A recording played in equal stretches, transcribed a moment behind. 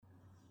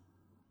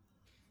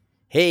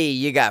Hey,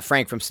 you got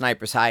Frank from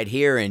Sniper's Hide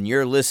here, and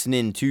you're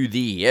listening to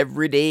the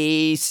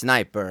Everyday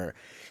Sniper.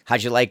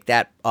 How'd you like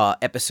that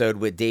episode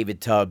with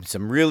David Tubb?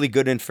 Some really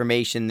good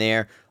information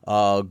there.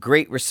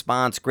 Great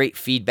response, great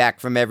feedback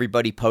from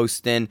everybody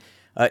posting.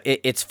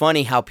 It's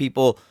funny how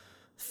people,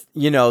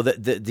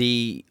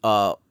 they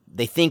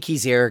think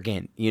he's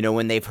arrogant,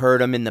 when they've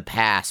heard him in the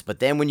past. But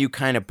then when you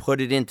kind of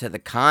put it into the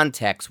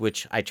context,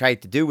 which I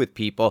tried to do with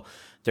people,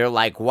 they're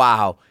like,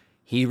 wow,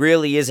 he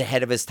really is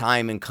ahead of his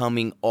time and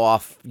coming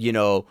off,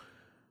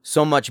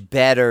 so much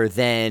better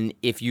than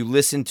if you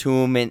listen to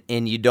him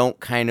and you don't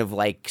kind of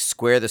like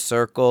square the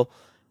circle.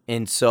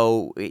 And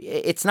so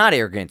it's not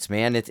arrogance,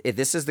 man.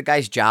 This is the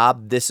guy's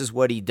job. This is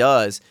what he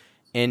does.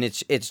 And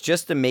it's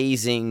just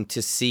amazing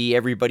to see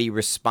everybody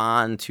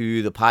respond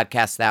to the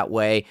podcast that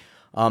way.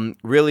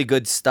 Really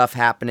good stuff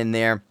happening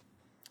there.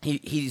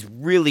 He's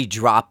really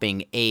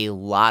dropping a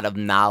lot of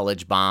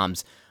knowledge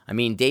bombs. I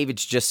mean,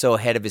 David's just so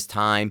ahead of his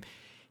time.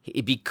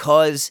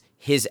 Because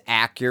his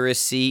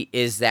accuracy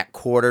is that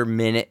quarter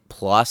minute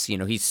plus,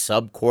 he's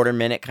sub quarter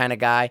minute kind of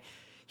guy.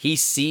 He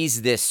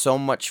sees this so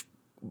much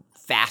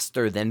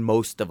faster than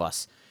most of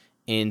us.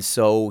 And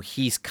so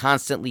he's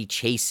constantly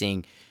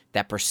chasing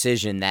that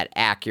precision, that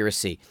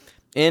accuracy.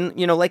 And,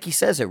 like he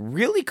says, it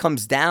really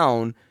comes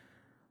down,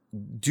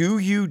 do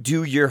you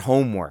do your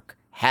homework?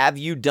 Have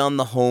you done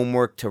the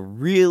homework to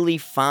really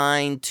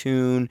fine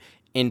tune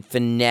and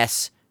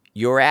finesse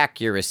your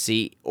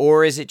accuracy,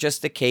 or is it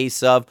just a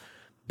case of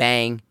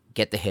bang,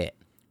 get the hit,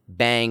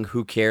 bang,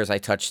 who cares, I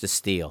touched the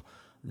steel?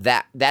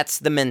 That's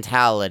the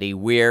mentality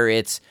where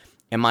it's,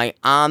 am I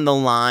on the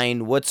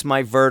line? What's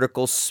my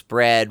vertical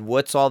spread?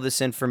 What's all this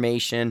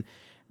information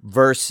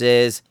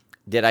versus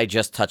did I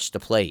just touch the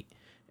plate?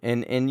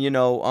 And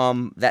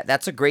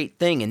that's a great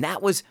thing. And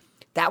that was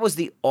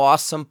the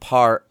awesome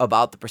part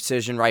about the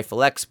Precision Rifle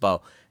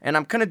Expo. And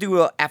I'm going to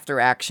do an after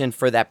action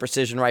for that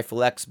Precision Rifle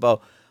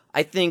Expo.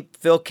 I think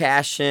Phil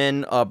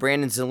Cashin,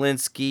 Brandon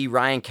Zielinski,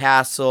 Ryan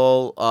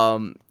Castle,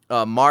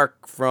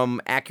 Mark from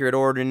Accurate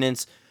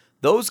Ordnance,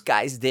 those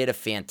guys did a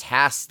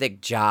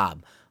fantastic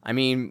job. I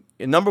mean,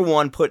 number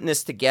one, putting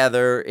this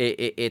together,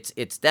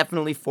 it's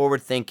definitely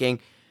forward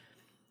thinking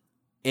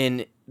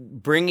in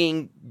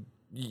bringing,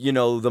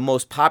 the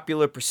most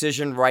popular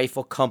precision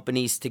rifle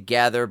companies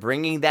together,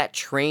 bringing that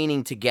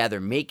training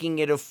together, making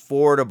it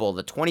affordable,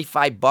 the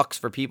 $25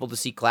 for people to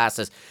see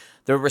classes.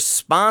 The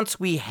response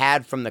we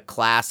had from the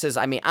classes,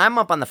 I mean, I'm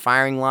up on the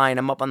firing line.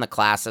 I'm up on the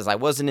classes. I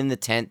wasn't in the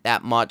tent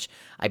that much.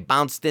 I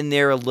bounced in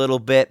there a little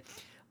bit.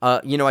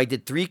 I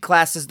did 3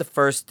 classes the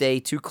first day,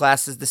 2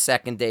 classes the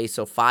second day,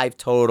 so 5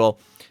 total.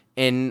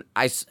 And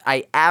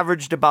I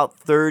averaged about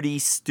 30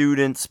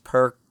 students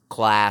per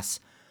class.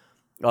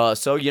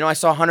 So I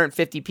saw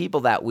 150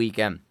 people that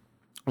weekend.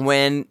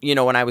 When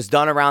I was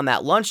done around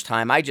that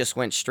lunchtime, I just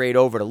went straight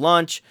over to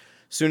lunch.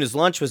 As soon as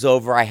lunch was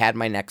over, I had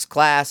my next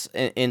class,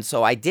 and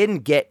so I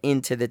didn't get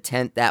into the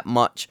tent that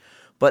much.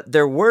 But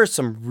there were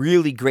some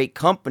really great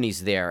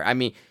companies there. I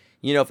mean,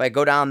 if I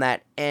go down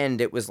that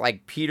end, it was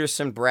like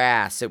Peterson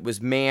Brass, it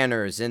was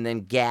Manners, and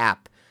then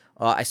Gap.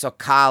 I saw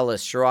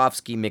Collis,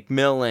 Swarovski,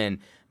 McMillan,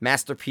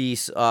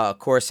 Masterpiece, of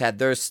course, had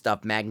their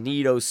stuff,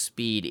 Magneto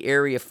Speed,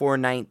 Area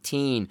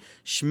 419,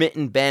 Schmidt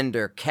and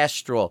Bender,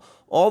 Kestrel.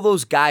 All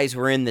those guys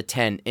were in the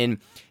tent. And,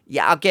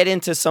 yeah, I'll get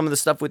into some of the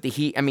stuff with the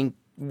heat. I mean,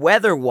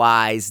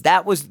 weather-wise,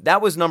 that was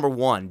number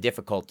one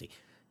difficulty.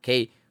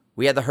 Okay,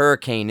 we had the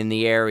hurricane in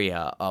the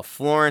area.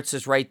 Florence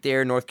is right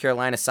there, North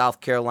Carolina,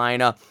 South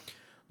Carolina.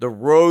 The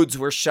roads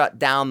were shut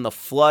down. The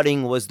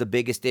flooding was the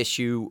biggest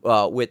issue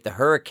with the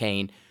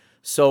hurricane.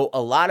 So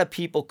a lot of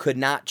people could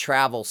not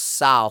travel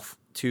south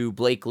to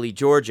Blakely,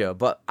 Georgia.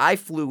 But I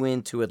flew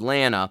into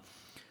Atlanta.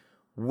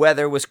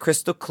 Weather was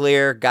crystal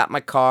clear. Got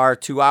my car,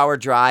 2-hour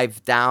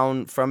drive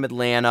down from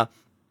Atlanta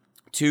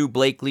to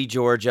Blakely,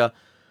 Georgia.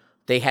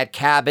 They had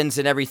cabins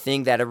and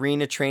everything, that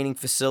arena training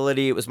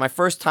facility. It was my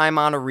first time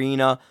on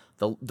arena.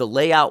 The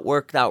layout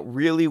worked out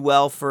really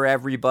well for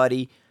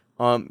everybody,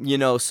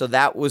 so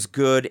that was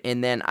good.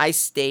 And then I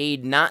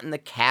stayed not in the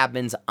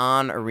cabins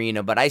on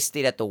arena, but I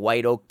stayed at the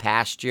White Oak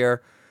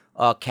Pasture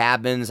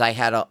cabins. I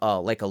had a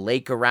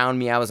lake around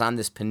me. I was on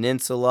this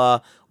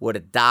peninsula with a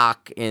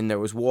dock, and there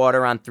was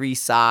water on 3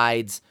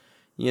 sides,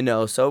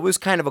 so it was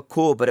kind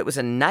of but it was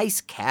a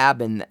nice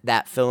cabin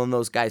that Phil and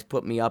those guys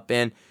put me up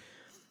in.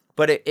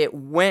 But it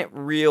went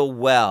real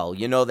well.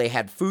 They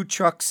had food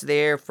trucks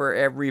there for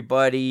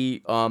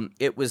everybody.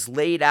 It was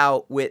laid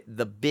out with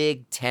the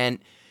big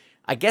tent.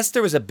 I guess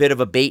there was a bit of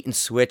a bait and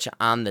switch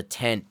on the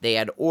tent. They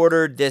had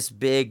ordered this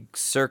big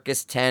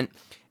circus tent,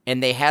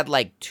 and they had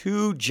like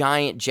 2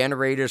 giant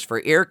generators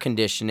for air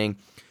conditioning.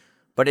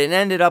 But it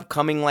ended up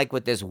coming like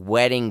with this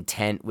wedding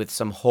tent with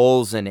some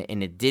holes in it,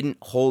 and it didn't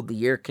hold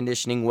the air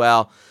conditioning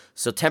well.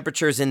 So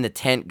temperatures in the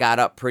tent got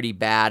up pretty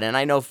bad, and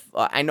I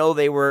know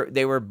they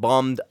were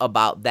bummed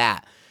about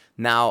that.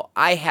 Now,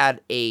 I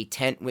had a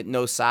tent with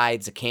no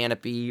sides, a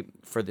canopy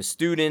for the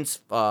students,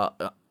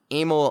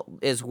 Emil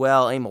as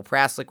well. Emil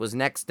Praslik was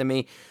next to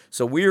me.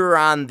 So we were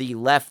on the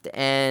left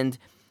end,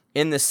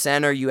 In the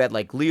center, you had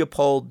like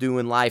Leopold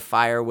doing live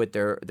fire with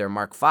their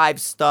Mark V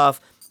stuff.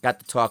 Got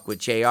to talk with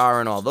JR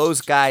and all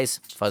those guys.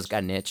 Fuzz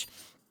got an itch.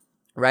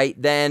 Right?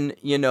 Then,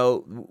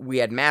 we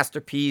had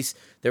Masterpiece.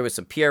 There was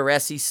some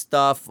PRS-y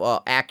stuff,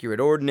 Accurate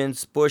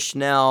Ordnance,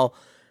 Bushnell.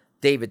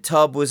 David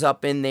Tubb was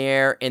up in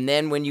there. And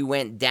then when you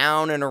went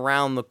down and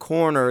around the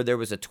corner, there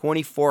was a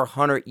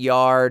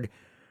 2,400-yard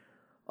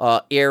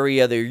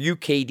area, their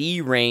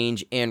UKD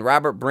range, and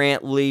Robert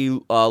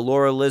Brantley,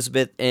 Laura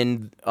Elizabeth,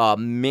 and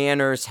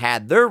Manners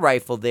had their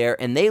rifle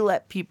there, and they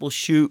let people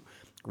shoot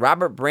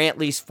Robert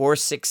Brantley's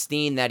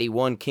 416 that he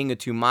won King of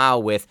 2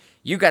 Mile with.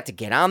 You got to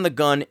get on the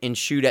gun and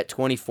shoot at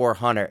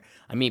 2,400.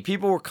 I mean,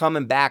 people were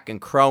coming back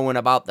and crowing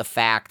about the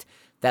fact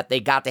that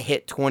they got to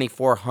hit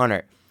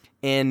 2,400.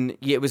 And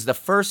it was the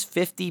first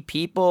 50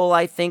 people,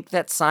 I think,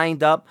 that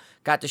signed up,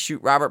 got to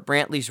shoot Robert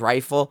Brantley's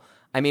rifle.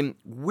 I mean,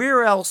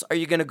 where else are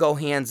you going to go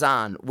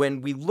hands-on? When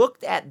we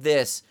looked at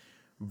this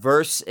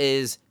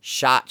versus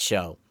SHOT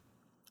Show,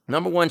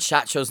 number one,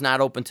 SHOT Show's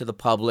not open to the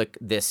public.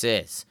 This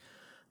is.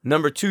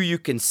 Number two, you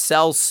can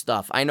sell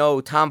stuff. I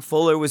know Tom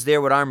Fuller was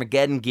there with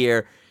Armageddon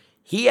gear.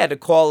 He had to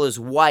call his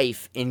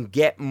wife and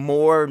get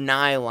more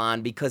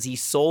nylon because he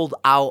sold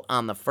out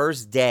on the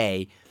first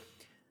day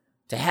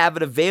to have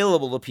it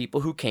available to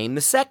people who came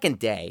the second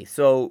day.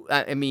 So,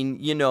 I mean,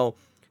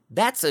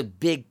 that's a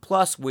big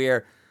plus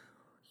where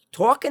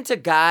talking to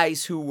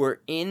guys who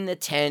were in the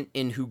tent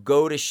and who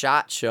go to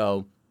SHOT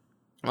Show,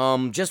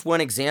 just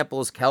one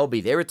example is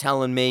Kelby. They were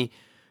telling me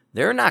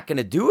they're not going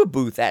to do a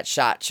booth at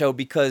SHOT Show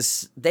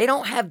because they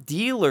don't have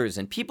dealers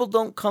and people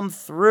don't come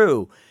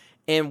through.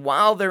 And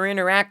while they're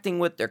interacting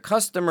with their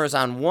customers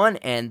on one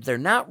end, they're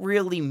not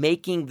really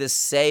making the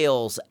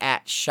sales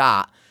at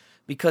SHOT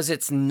because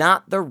it's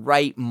not the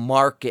right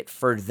market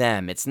for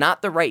them. It's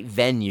not the right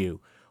venue.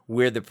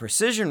 Where the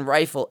Precision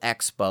Rifle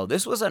Expo,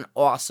 this was an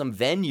awesome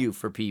venue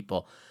for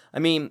people. I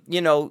mean,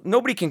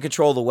 nobody can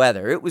control the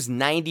weather. It was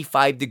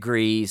 95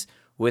 degrees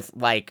with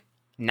like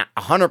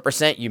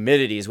 100%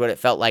 humidity is what it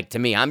felt like to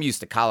me. I'm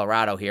used to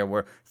Colorado here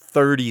where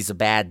 30's a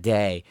bad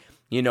day.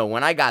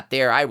 When I got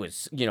there, I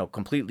was,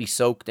 completely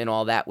soaked and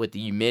all that with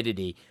the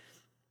humidity.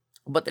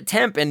 But the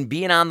temp and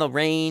being on the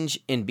range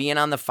and being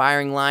on the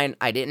firing line,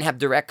 I didn't have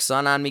direct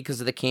sun on me because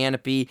of the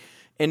canopy.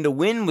 And the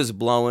wind was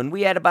blowing.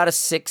 We had about a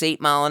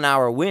 6-8 mile an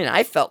hour wind.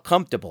 I felt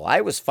comfortable.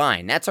 I was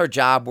fine. That's our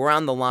job. We're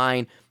on the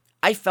line.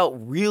 I felt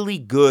really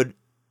good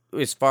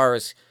as far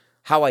as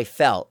how I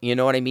felt. You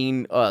know what I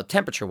mean?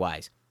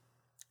 Temperature-wise.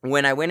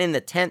 When I went in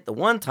the tent the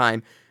one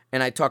time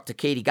and I talked to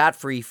Katie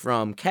Godfrey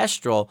from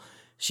Kestrel,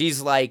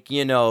 she's like,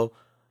 the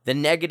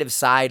negative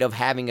side of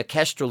having a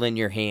Kestrel in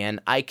your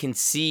hand, I can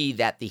see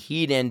that the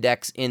heat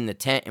index in the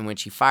tent, and when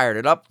she fired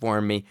it up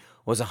for me,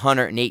 was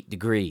 108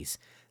 degrees.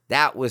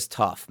 That was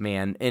tough,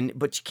 man.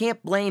 But you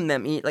can't blame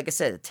them. Like I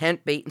said, the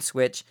tent, bait, and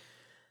switch.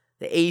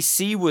 The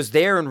AC was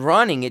there and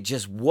running. It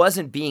just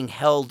wasn't being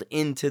held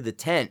into the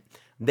tent.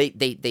 They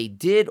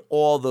did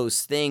all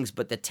those things,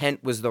 but the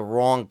tent was the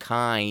wrong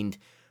kind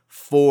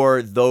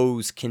for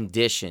those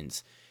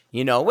conditions.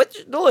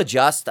 Which they'll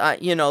adjust.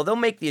 They'll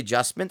make the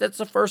adjustment. That's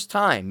the first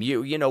time.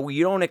 You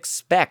don't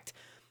expect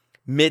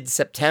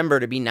mid-September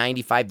to be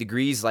 95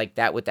 degrees like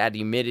that with that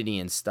humidity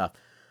and stuff.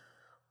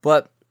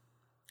 But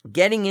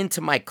getting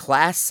into my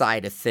class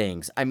side of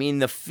things, I mean,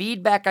 the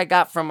feedback I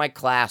got from my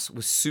class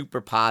was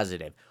super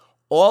positive.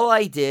 All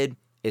I did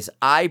is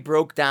I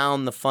broke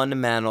down the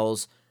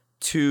fundamentals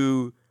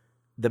to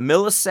the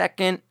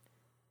millisecond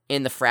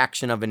and the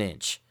fraction of an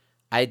inch.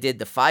 I did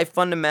the 5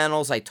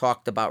 fundamentals. I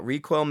talked about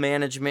recoil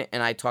management,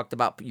 and I talked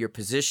about your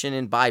position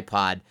in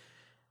bipod.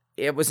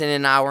 It was in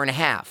an hour and a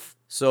half.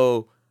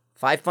 So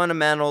 5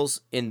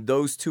 fundamentals and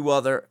those 2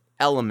 other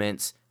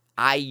elements,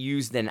 I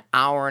used an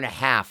hour and a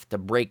half to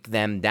break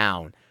them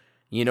down.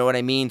 You know what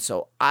I mean?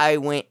 So I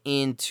went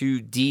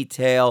into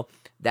detail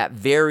that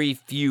very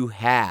few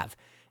have.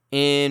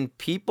 And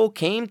people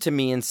came to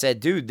me and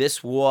said, dude,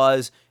 this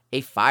was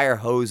a fire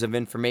hose of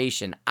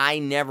information. I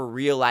never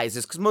realized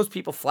this because most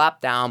people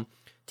flop down,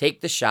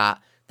 take the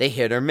shot, they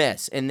hit or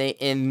miss. And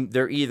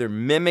they're either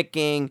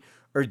mimicking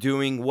or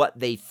doing what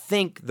they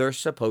think they're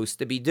supposed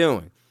to be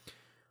doing.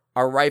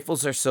 Our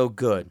rifles are so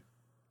good.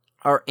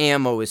 Our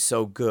ammo is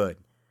so good.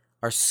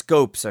 Our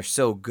scopes are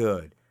so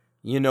good.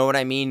 You know what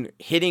I mean?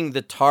 Hitting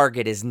the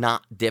target is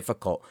not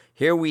difficult.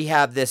 Here we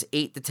have this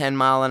 8 to 10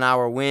 mile an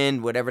hour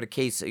wind, whatever the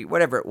case,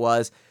 whatever it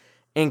was,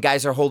 and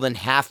guys are holding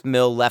half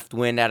mil left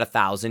wind at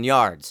 1,000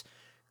 yards.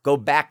 Go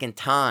back in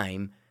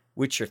time,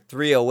 with your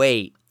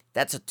 308,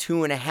 that's a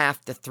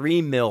 2.5 to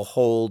 3 mil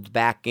hold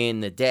back in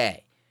the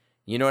day.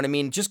 You know what I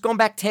mean? Just going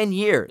back 10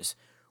 years,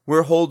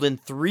 we're holding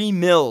 3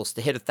 mils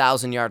to hit a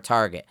 1,000-yard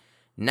target.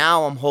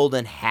 Now I'm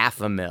holding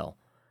half a mil,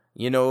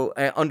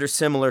 under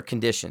similar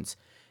conditions.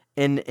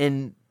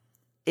 And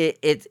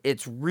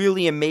it's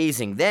really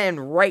amazing. Then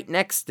right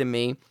next to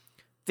me,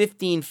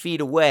 15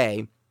 feet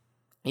away,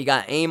 you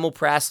got Emil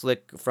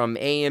Praslik from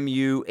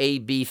AMU,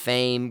 AB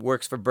fame,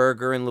 works for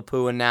Berger and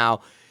Lapua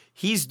now.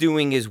 He's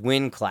doing his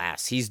win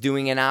class. He's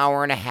doing an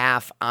hour and a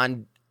half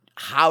on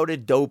how to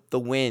dope the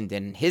wind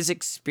and his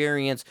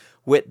experience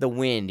with the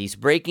wind. He's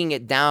breaking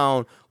it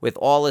down with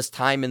all his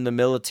time in the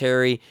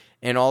military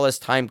and all his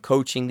time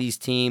coaching these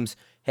teams.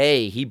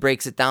 Hey, he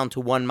breaks it down to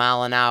 1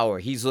 mile an hour.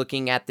 He's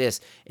looking at this,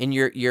 and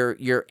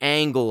your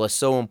angle is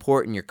so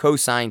important. Your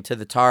cosine to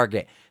the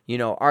target.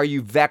 Are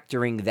you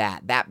vectoring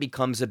that? That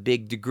becomes a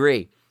big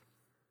degree.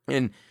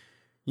 And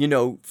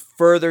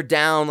further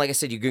down, like I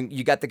said,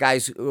 you got the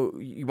guys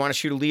you want to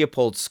shoot a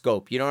Leopold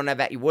scope. You don't have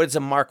that. What is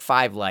a Mark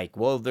V like?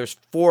 Well, there's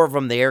 4 of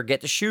them there.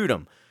 Get to shoot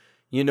them.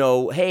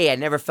 Hey, I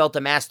never felt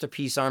a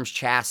Masterpiece Arms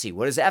chassis.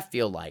 What does that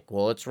feel like?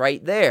 Well, it's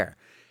right there.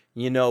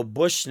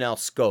 Bushnell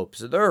scopes,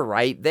 they're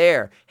right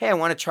there. Hey, I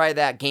want to try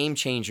that Game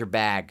Changer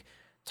bag.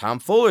 Tom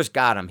Fuller's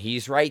got them.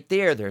 He's right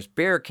there. There's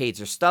barricades,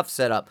 there's stuff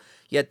set up.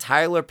 You had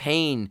Tyler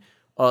Payne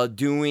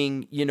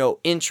doing,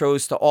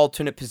 intros to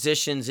alternate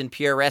positions in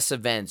PRS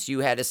events. You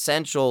had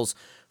essentials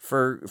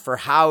for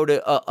how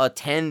to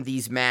attend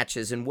these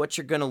matches and what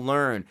you're going to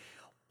learn.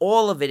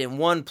 All of it in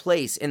one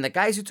place. And the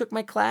guys who took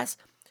my class,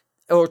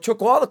 or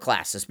took all the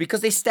classes,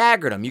 because they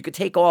staggered them. You could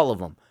take all of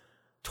them.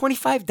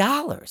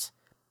 $25.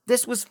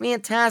 This was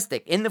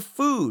fantastic. And the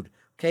food,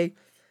 okay?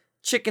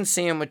 Chicken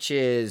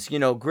sandwiches,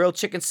 grilled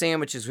chicken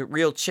sandwiches with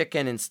real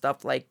chicken and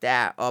stuff like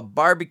that.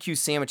 Barbecue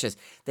sandwiches.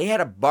 They had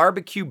a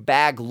barbecue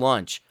bag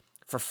lunch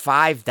for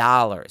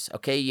 $5,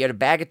 okay? You had a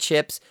bag of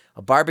chips,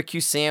 a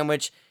barbecue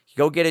sandwich, you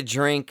go get a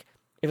drink.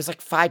 It was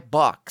like $5,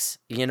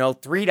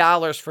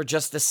 $3 for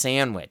just a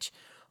sandwich.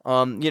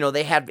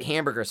 They had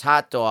hamburgers,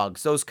 hot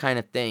dogs, those kind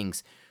of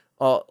things.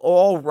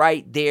 All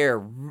right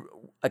there,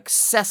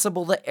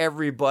 accessible to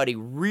everybody,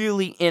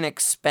 really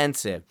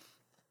inexpensive.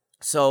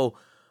 So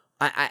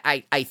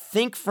I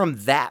think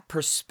from that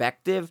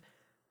perspective,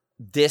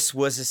 this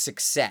was a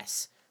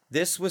success.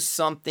 This was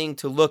something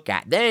to look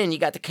at. Then you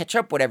got to catch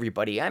up with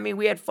everybody. I mean,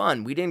 we had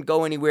fun. We didn't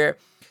go anywhere.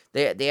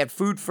 They had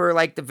food for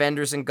like the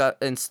vendors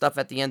and stuff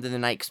at the end of the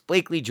night. 'Cause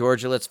Blakely,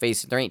 Georgia, let's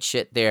face it, there ain't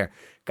shit there.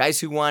 Guys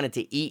who wanted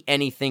to eat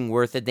anything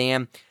worth a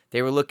damn,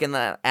 they were looking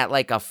at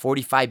like a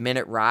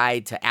 45-minute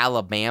ride to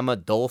Alabama,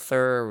 Dothan,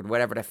 or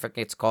whatever the frick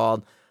it's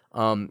called.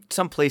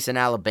 Someplace in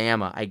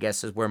Alabama, I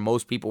guess, is where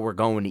most people were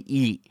going to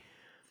eat.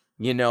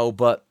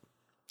 But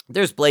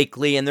there's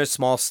Blakely and there's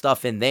small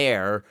stuff in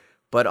there.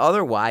 But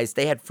otherwise,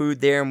 they had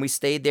food there and we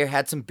stayed there,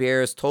 had some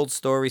beers, told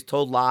stories,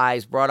 told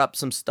lies, brought up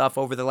some stuff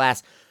over the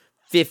last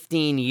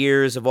 15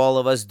 years of all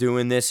of us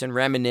doing this and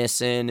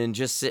reminiscing and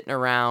just sitting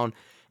around.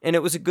 And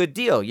it was a good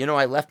deal.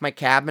 I left my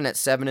cabin at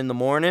 7 in the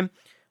morning.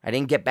 I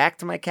didn't get back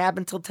to my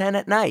cabin till 10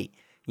 at night,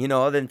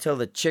 until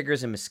the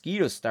chiggers and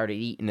mosquitoes started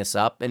eating us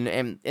up. And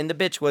the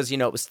bitch was,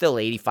 it was still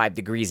 85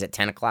 degrees at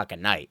 10 o'clock at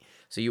night.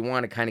 So you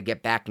want to kind of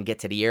get back and get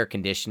to the air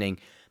conditioning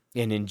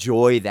and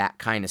enjoy that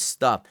kind of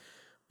stuff.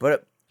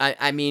 But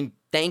I mean,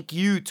 thank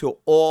you to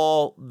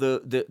all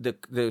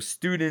the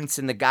students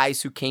and the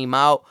guys who came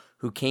out,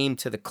 who came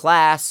to the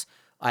class.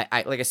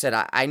 I like I said,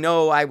 I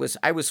know I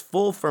was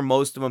full for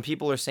most of them.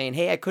 People are saying,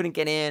 hey, I couldn't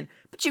get in,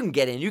 but you can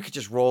get in. You could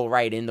just roll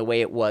right in the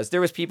way it was.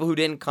 There was people who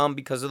didn't come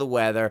because of the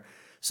weather.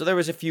 So there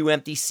was a few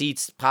empty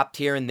seats popped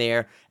here and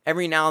there.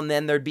 Every now and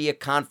then there'd be a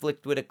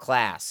conflict with a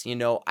class.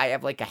 I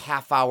have like a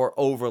half-hour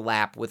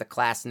overlap with a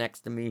class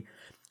next to me.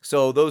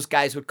 So those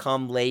guys would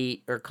come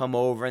late or come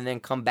over and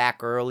then come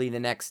back early the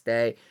next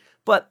day.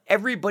 But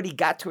everybody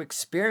got to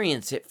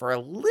experience it for a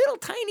little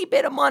tiny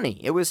bit of money.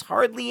 It was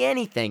hardly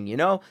anything,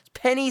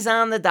 pennies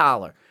on the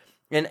dollar.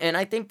 And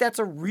I think that's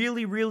a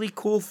really, really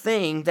cool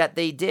thing that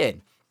they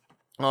did.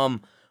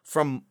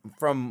 From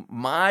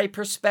my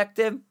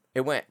perspective,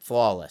 it went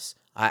flawless.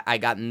 I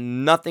got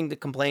nothing to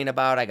complain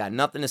about. I got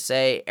nothing to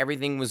say.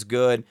 Everything was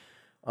good.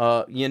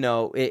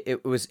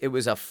 It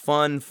was a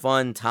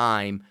fun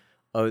time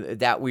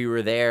that we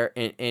were there,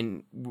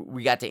 and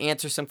we got to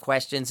answer some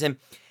questions. And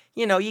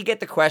you get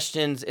the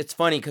questions. It's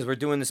funny because we're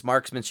doing this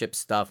marksmanship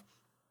stuff,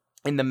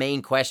 and the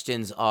main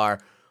questions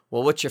are,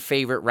 well, what's your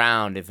favorite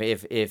round?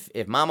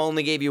 If mom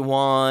only gave you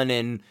one,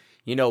 and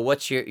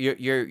what's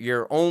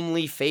your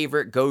only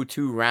favorite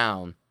go-to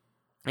round?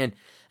 And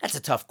that's a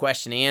tough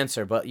question to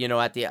answer, but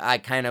I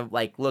kind of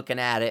like looking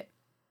at it.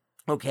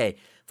 Okay,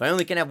 if I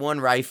only can have one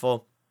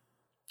rifle,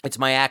 it's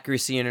my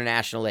Accuracy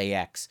International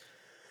AX.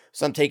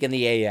 So I'm taking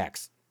the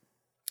AX.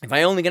 If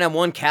I only can have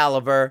one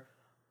caliber,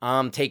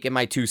 I'm taking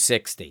my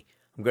 260.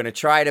 I'm going to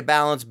try to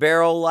balance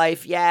barrel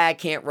life. Yeah, I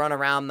can't run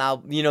around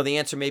now. The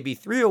answer may be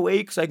 308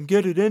 because I can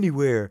get it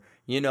anywhere,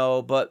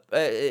 but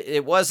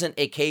it wasn't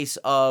a case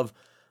of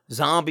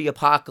zombie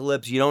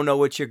apocalypse. You don't know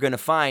what you're going to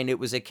find. It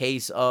was a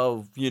case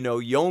of,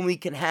 you only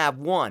can have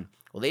one.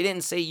 Well, they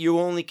didn't say you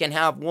only can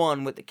have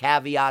one with the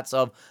caveats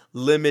of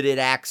limited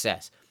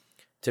access.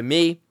 To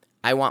me,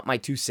 I want my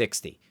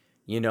 260.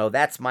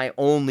 That's my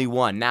only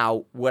one.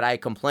 Now, would I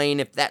complain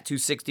if that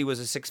 260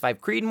 was a 6.5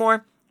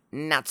 Creedmoor?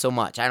 Not so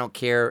much. I don't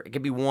care. It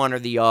could be one or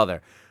the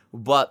other.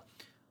 But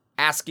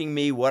asking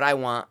me what I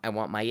want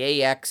my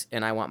AX,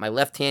 and I want my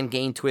left-hand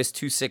gain twist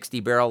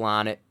 260 barrel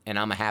on it, and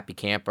I'm a happy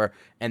camper,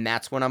 and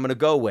that's what I'm going to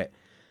go with.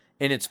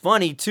 And it's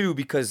funny, too,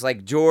 because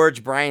like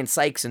George, Brian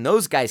Sykes, and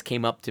those guys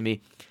came up to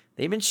me.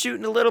 they've been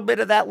shooting a little bit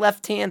of that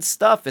left-hand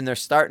stuff, and they're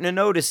starting to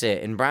notice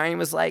it. And Brian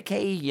was like,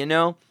 hey,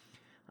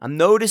 I'm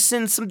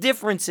noticing some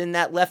difference in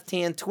that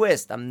left-hand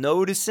twist. I'm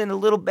noticing a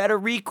little better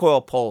recoil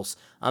pulse.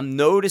 I'm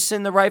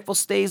noticing the rifle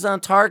stays on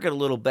target a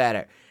little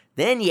better.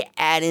 Then you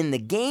add in the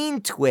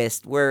gain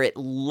twist where it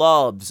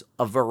loves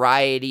a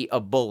variety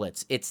of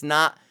bullets. It's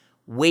not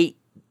weight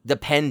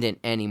dependent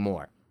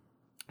anymore.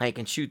 I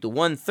can shoot the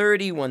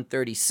 130,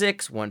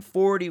 136,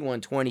 140,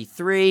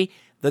 123.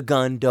 The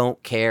gun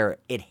don't care.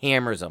 It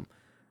hammers them.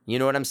 You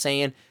know what I'm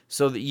saying?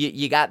 So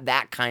you got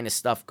that kind of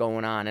stuff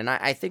going on. And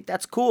I think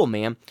that's cool,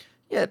 man.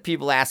 Yeah,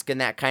 people asking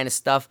that kind of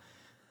stuff.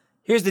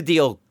 Here's the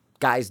deal,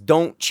 guys.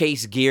 Don't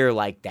chase gear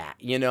like that.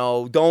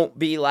 Don't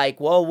be like,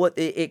 well, what?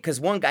 Because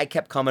one guy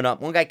kept coming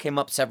up. One guy came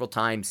up several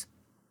times.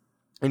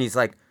 And he's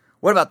like,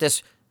 what about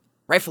this?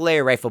 Rifle A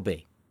or Rifle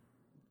B?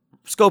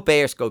 Scope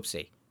A or Scope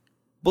C?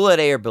 Bullet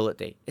A or Bullet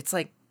D? It's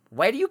like,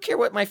 why do you care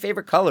what my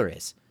favorite color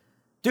is?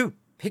 Dude,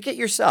 pick it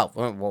yourself.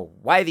 Well,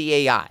 why the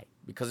AI?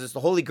 Because it's the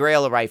holy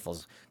grail of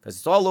rifles. Because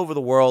it's all over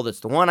the world. It's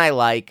the one I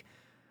like.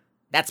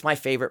 That's my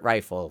favorite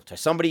rifle. To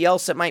somebody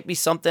else, it might be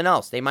something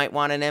else. They might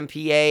want an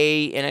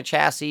MPA in a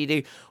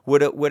chassis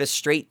with a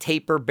straight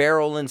taper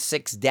barrel and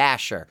 6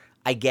 dasher.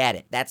 I get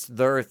it. That's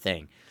their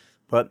thing.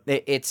 But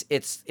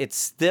it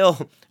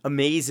still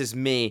amazes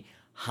me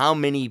how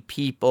many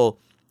people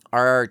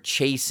are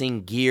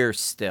chasing gear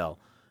still.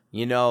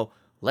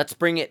 Let's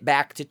bring it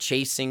back to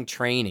chasing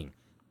training.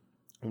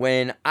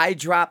 When I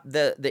dropped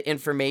the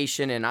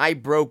information and I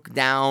broke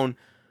down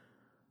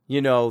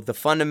the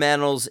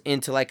fundamentals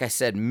into, like I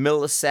said,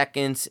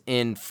 milliseconds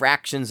in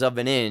fractions of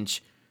an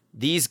inch,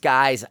 these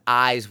guys'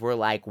 eyes were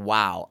like,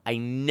 wow, I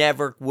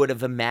never would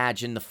have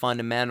imagined the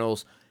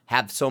fundamentals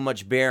have so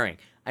much bearing.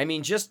 I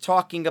mean, just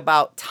talking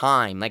about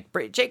time, like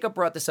Jacob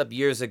brought this up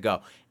years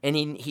ago, and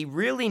he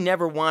really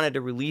never wanted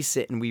to release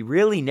it, and we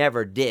really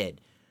never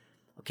did.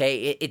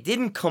 Okay, it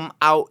didn't come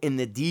out in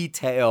the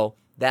detail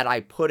that I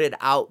put it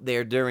out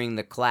there during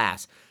the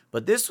class.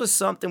 But this was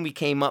something we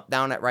came up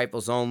down at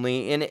Rifles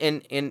Only, and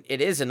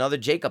it is another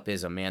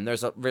Jacopism, man.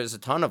 There's a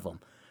ton of them.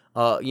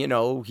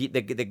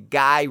 The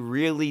guy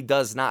really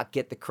does not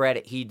get the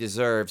credit he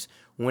deserves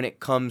when it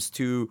comes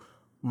to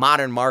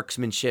modern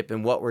marksmanship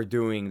and what we're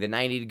doing. The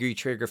 90-degree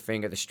trigger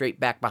finger, the straight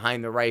back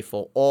behind the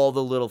rifle, all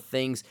the little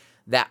things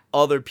that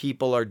other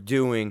people are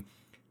doing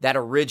that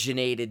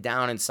originated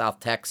down in South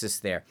Texas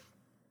there.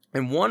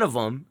 And one of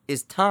them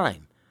is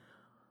time.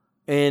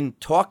 And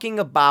talking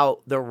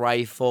about the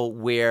rifle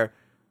where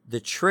the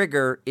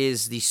trigger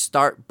is the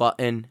start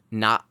button,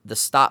 not the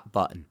stop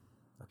button,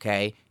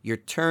 okay? You're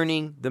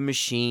turning the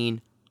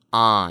machine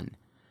on.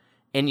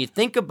 And you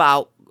think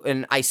about,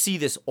 and I see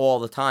this all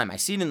the time, I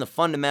see it in the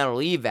fundamental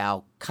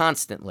eval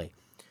constantly.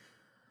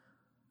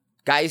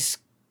 Guys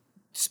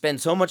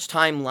spend so much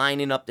time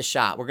lining up the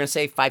shot. We're going to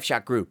say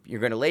 5-shot group. You're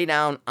going to lay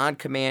down on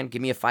command,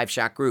 give me a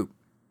 5-shot group.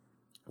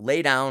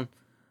 Lay down,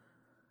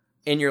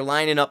 and you're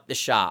lining up the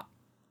shot.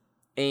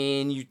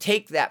 And you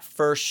take that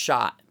first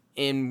shot,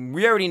 and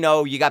we already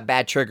know you got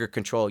bad trigger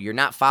control. You're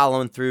not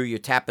following through. You're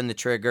tapping the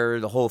trigger,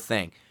 the whole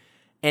thing.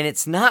 And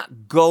it's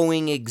not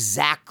going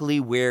exactly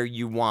where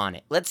you want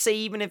it. Let's say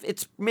even if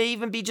it may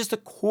even be just a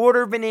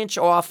 1/4 of an inch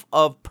off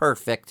of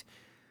perfect.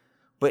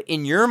 But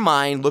in your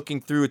mind,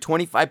 looking through a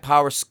 25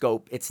 power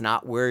scope, it's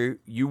not where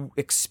you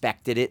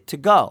expected it to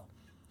go.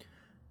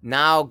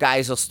 Now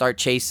guys will start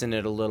chasing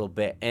it a little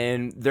bit,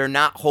 and they're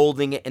not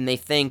holding it, and they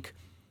think,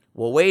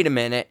 well, wait a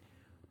minute.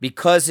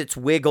 Because it's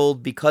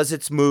wiggled, because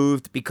it's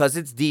moved, because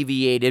it's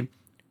deviated,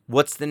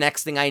 what's the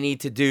next thing I need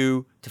to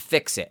do to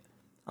fix it?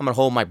 I'm going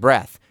to hold my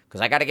breath because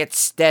I got to get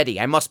steady.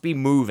 I must be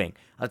moving.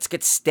 Let's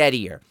get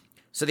steadier.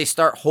 So they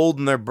start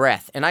holding their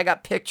breath. And I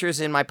got pictures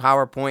in my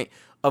PowerPoint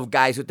of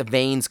guys with the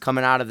veins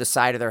coming out of the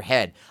side of their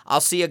head.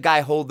 I'll see a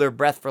guy hold their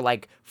breath for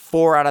like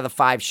 4 out of the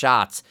 5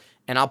 shots,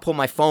 and I'll pull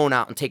my phone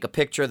out and take a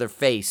picture of their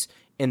face,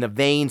 and the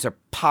veins are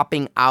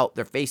popping out.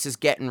 Their face is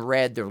getting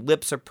red. Their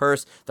lips are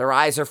pursed. Their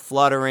eyes are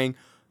fluttering.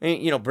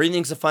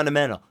 Breathing's a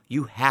fundamental.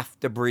 You have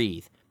to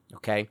breathe,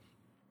 okay?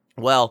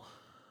 Well,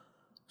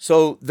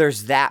 so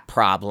there's that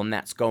problem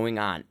that's going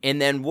on. And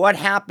then what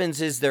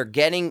happens is they're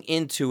getting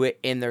into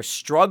it, and they're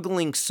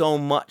struggling so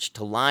much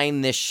to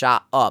line this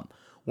shot up.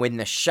 When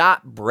the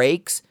shot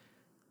breaks,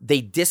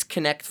 they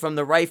disconnect from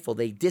the rifle.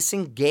 They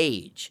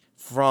disengage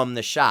from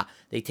the shot.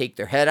 They take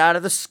their head out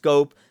of the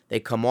scope.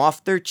 They come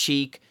off their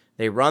cheek.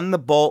 They run the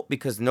bolt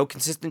because no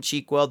consistent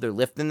cheek weld. They're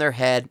lifting their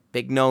head.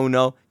 Big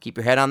no-no. Keep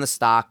your head on the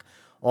stock.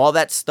 All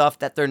that stuff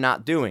that they're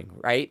not doing,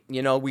 right?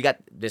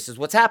 This is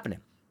what's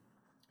happening.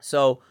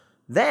 So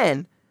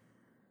then,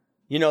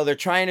 they're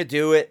trying to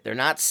do it. They're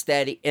not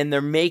steady, and they're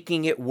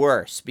making it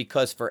worse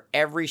because for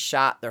every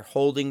shot, they're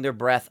holding their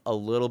breath a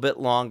little bit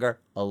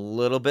longer, a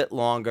little bit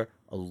longer,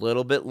 a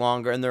little bit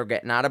longer, and they're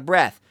getting out of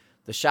breath.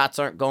 The shots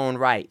aren't going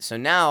right. So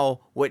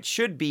now what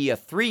should be a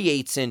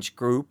 3/8 inch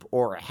group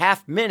or a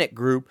half-minute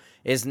group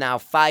is now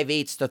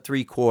 5/8 to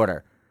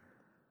 3/4.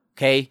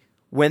 Okay?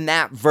 when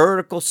that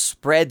vertical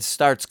spread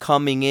starts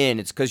coming in,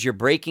 it's because you're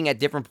breaking at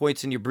different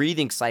points in your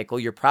breathing cycle.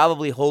 You're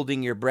probably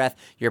holding your breath.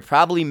 You're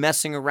probably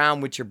messing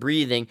around with your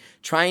breathing,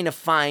 trying to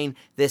find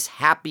this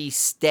happy,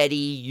 steady,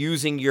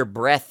 using your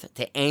breath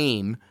to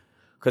aim.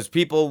 Because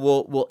people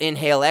will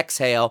inhale,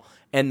 exhale,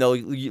 and they'll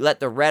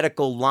let the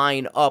reticle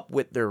line up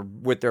with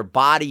their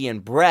body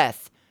and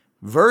breath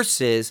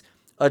versus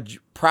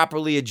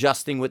properly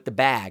adjusting with the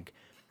bag.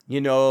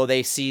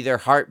 They see their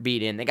heart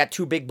beating. They got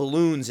 2 big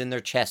balloons in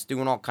their chest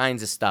doing all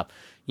kinds of stuff.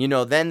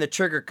 Then the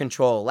trigger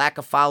control, lack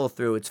of follow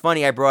through. It's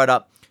funny, I brought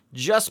up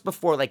just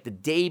before, like the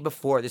day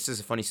before. This is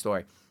a funny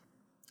story.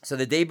 So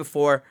the day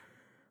before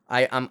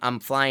I'm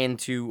flying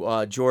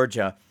to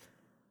Georgia,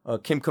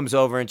 Kim comes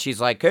over and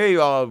she's like, hey,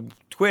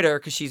 Twitter,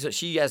 because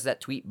she has that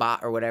tweet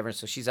bot or whatever,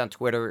 so she's on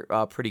Twitter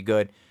pretty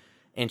good.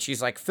 And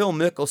she's like, Phil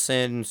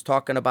Mickelson's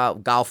talking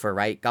about golfer,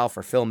 right?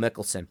 Golfer, Phil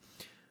Mickelson.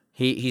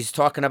 He's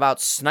talking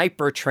about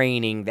sniper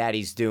training that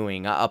he's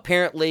doing.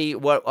 Apparently,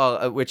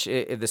 which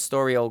the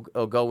story will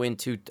go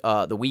into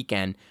the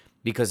weekend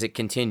because it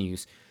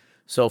continues.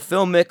 So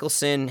Phil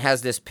Mickelson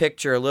has this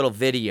picture, a little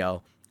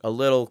video, a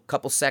little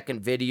couple-second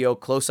video,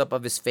 close-up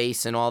of his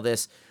face and all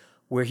this,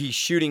 where he's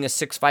shooting a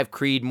 6.5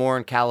 Creedmoor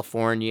in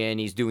California, and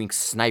he's doing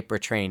sniper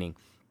training.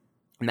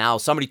 Now,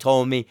 somebody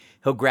told me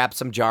he'll grab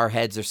some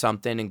jarheads or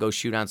something and go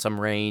shoot on some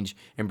range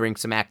and bring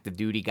some active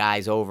duty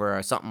guys over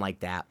or something like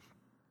that.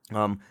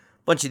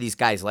 Bunch of these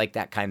guys like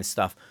that kind of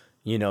stuff.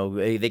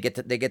 They get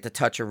to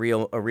touch a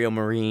real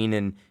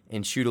Marine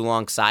and shoot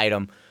alongside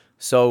them.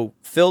 So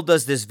Phil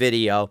does this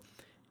video,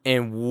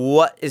 and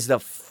what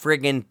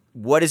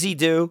does he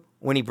do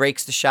when he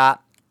breaks the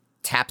shot?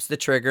 Taps the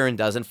trigger and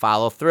doesn't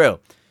follow through.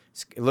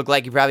 It looked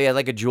like he probably had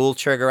like a jewel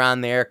trigger on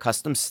there,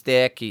 custom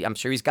stick. I'm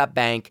sure he's got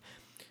bank.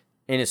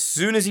 And as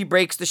soon as he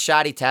breaks the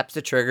shot, he taps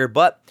the trigger,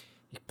 but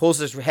he pulls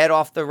his head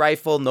off the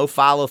rifle, no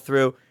follow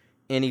through.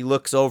 And he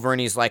looks over and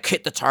he's like,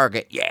 hit the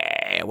target.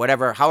 Yeah,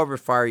 however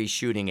far he's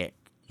shooting it.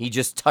 He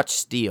just touched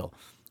steel,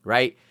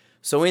 right?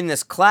 So in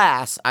this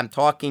class, I'm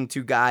talking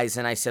to guys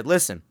and I said,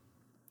 listen,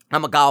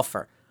 I'm a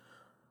golfer.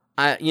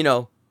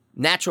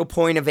 Natural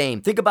point of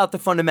aim. Think about the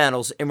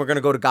fundamentals and we're going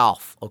to go to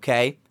golf,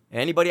 okay?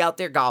 Anybody out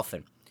there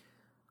golfing?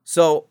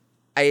 So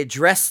I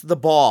address the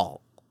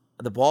ball.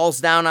 The ball's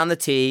down on the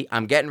tee.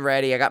 I'm getting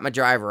ready. I got my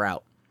driver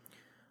out.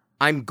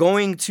 I'm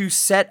going to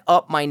set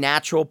up my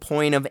natural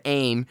point of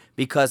aim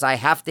because I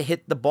have to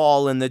hit the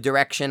ball in the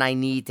direction I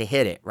need to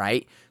hit it,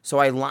 right? So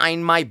I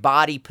line my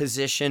body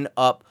position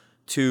up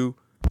to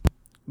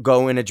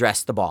go and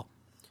address the ball.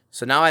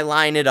 So now I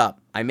line it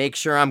up. I make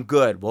sure I'm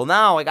good. Well,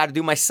 now I got to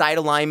do my sight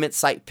alignment,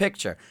 sight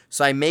picture.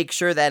 So I make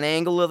sure that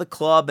angle of the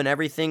club and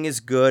everything is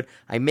good.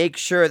 I make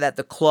sure that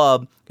the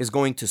club is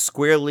going to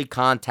squarely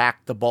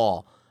contact the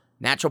ball.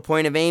 Natural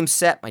point of aim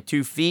set, my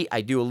 2 feet.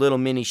 I do a little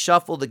mini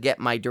shuffle to get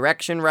my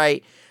direction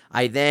right.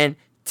 I then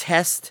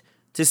test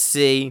to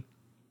see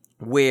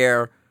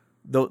where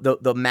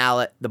the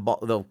mallet,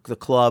 the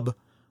club,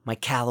 my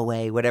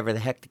Callaway, whatever the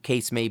heck the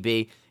case may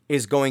be,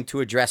 is going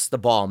to address the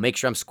ball. Make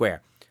sure I'm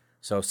square.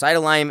 So sight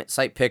alignment,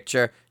 sight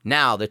picture.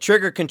 Now the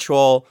trigger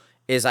control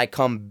is I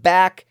come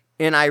back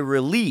and I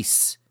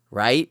release,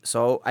 right?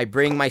 So I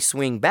bring my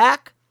swing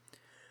back.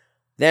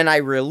 Then I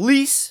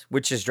release,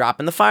 which is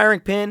dropping the firing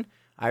pin.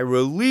 I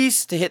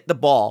release to hit the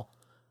ball.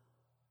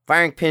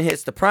 Firing pin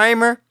hits the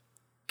primer.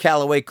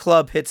 Callaway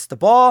club hits the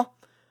ball.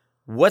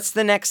 What's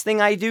the next thing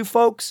I do,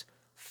 folks?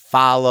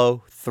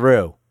 Follow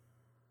through.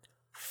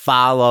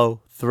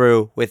 Follow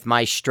through with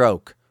my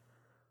stroke.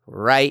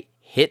 Right?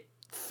 Hit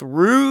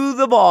through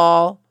the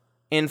ball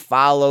and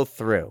follow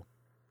through.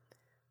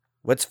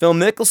 What's Phil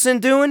Mickelson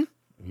doing?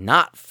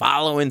 Not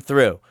following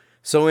through.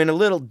 So in a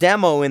little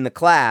demo in the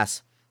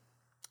class,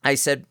 I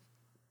said,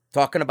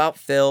 talking about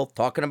Phil,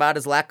 talking about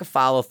his lack of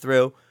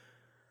follow-through.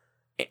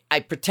 I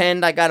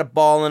pretend I got a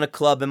ball and a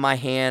club in my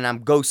hand.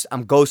 I'm ghost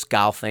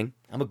golfing.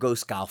 I'm a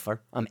ghost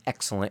golfer. I'm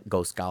excellent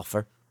ghost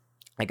golfer.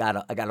 I got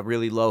a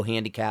really low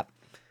handicap.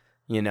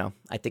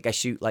 I think I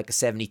shoot like a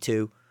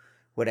 72,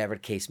 whatever the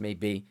case may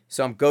be.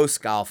 So I'm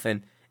ghost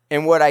golfing.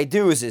 And what I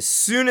do is as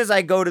soon as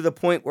I go to the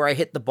point where I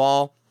hit the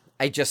ball,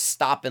 I just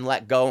stop and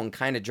let go and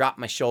kind of drop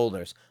my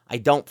shoulders. I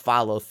don't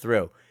follow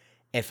through.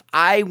 If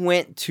I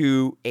went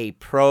to a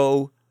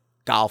pro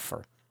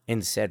golfer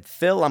and said,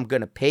 Phil, I'm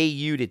going to pay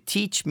you to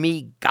teach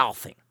me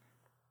golfing.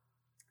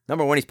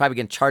 Number one, he's probably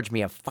going to charge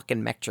me a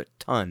fucking metric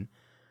ton.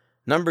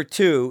 Number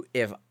two,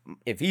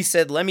 if he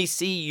said, let me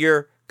see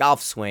your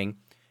golf swing,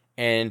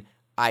 and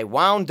I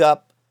wound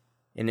up,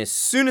 and as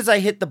soon as I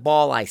hit the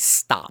ball, I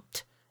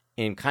stopped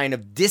and kind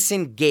of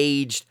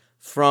disengaged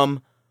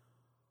from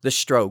the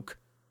stroke,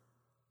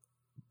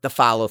 the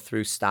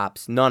follow-through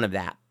stops, none of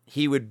that.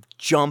 He would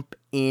jump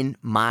in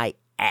my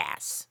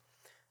ass.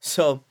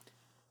 So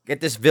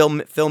get this Phil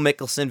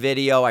Mickelson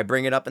video. I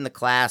bring it up in the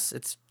class.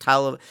 It's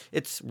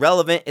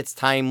relevant. It's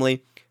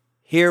timely.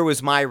 Here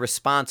was my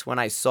response when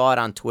I saw it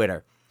on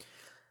Twitter.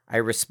 I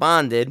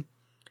responded,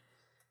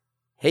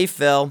 hey,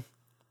 Phil,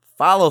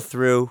 follow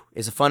through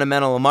is a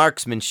fundamental of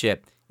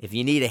marksmanship. If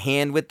you need a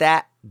hand with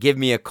that, give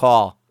me a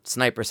call.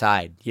 sniper's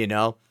hide,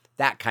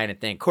 that kind of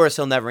thing. Of course,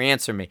 he'll never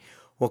answer me.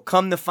 Well,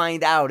 come to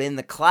find out in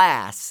the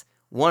class,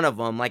 one of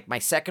them, like my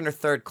second or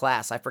third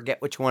class, I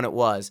forget which one it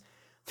was,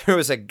 there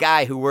was a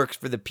guy who works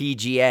for the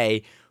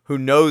PGA who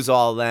knows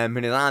all of them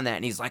and is on that.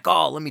 And he's like,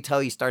 oh, let me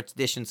tell you, he starts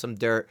dishing some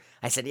dirt.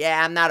 I said,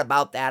 yeah, I'm not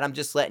about that. I'm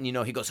just letting you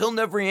know. He goes, he'll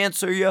never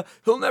answer you.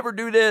 He'll never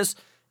do this.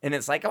 And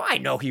it's like, oh, I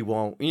know he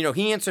won't.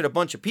 He answered a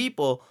bunch of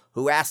people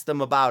who asked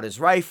him about his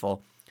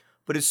rifle.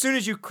 But as soon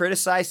as you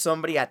criticize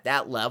somebody at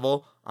that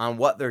level on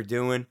what they're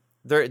doing,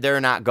 they're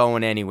not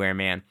going anywhere,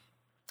 man.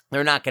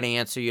 They're not going to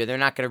answer you. They're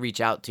not going to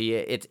reach out to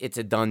you. It's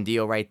a done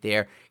deal right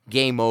there.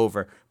 Game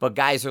over. But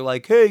guys are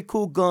like, hey,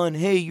 cool gun.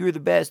 Hey, you're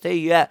the best. Hey,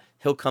 yeah.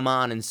 He'll come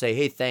on and say,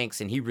 hey,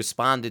 thanks. And he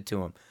responded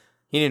to him.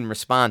 He didn't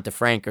respond to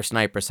Frank or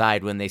Sniper's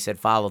Hide when they said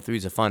follow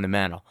through's a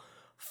fundamental.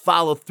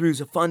 Follow through's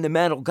a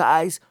fundamental,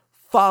 guys.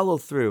 Follow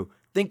through.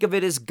 Think of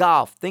it as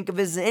golf. Think of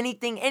it as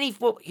anything,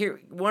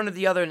 Here, one of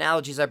the other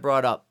analogies I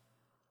brought up.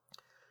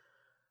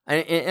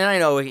 And I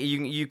know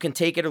you can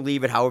take it or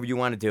leave it however you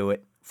want to do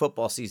it.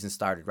 Football season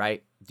started,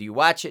 right? Do you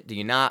watch it? Do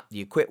you not? Do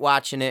you quit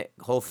watching it?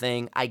 Whole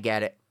thing. I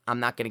get it. I'm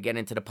not going to get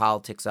into the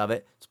politics of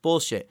it. It's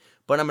bullshit.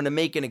 But I'm going to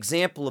make an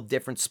example of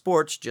different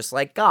sports just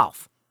like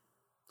golf.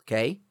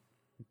 Okay?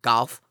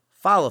 Golf,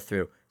 follow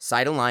through.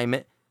 Sight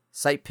alignment,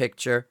 sight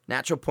picture,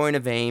 natural point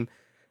of aim,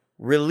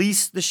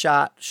 release the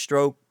shot,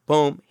 stroke,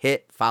 boom,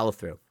 hit, follow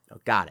through. Oh,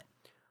 got it.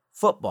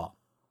 Football,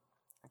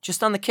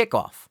 just on the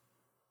kickoff.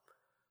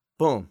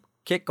 Boom,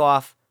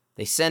 kickoff.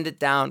 They send it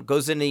down,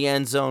 goes in the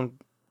end zone.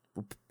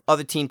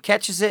 Other team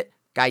catches it,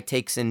 guy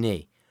takes a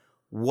knee.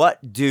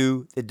 What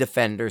do the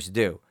defenders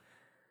do?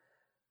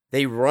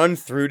 They run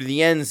through to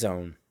the end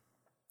zone.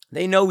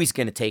 They know he's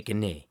going to take a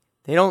knee.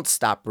 They don't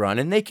stop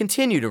running. They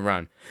continue to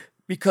run.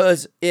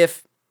 Because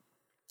if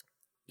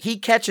he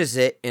catches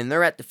it and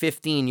they're at the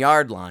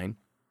 15-yard line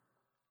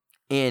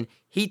and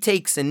he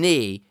takes a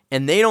knee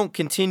and they don't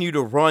continue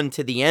to run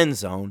to the end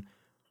zone,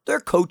 their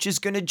coach is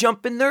going to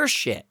jump in their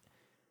shit.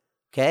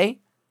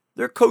 Okay?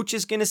 Their coach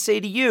is going to say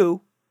to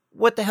you,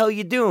 what the hell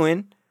you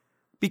doing?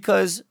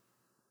 Because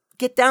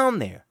get down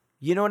there.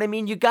 You know what I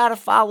mean? You got to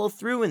follow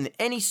through in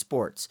any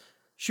sports.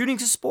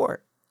 Shooting's a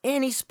sport.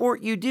 Any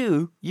sport you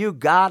do, you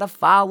got to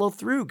follow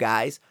through,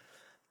 guys.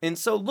 And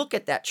so look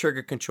at that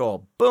trigger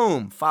control.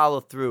 Boom,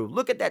 follow through.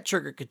 Look at that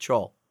trigger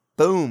control.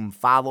 Boom,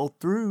 follow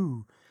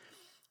through.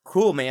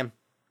 Cool, man.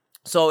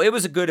 So it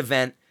was a good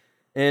event.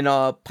 And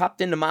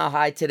popped into Mile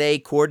High today,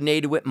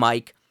 coordinated with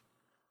Mike.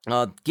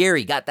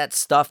 Gary got that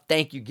stuff.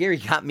 Thank you. Gary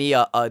got me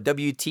a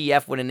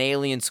WTF with an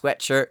alien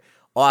sweatshirt.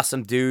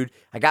 Awesome, dude.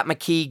 I got my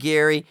key,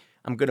 Gary.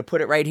 I'm going to put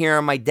it right here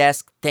on my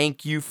desk.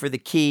 Thank you for the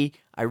key.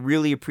 I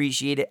really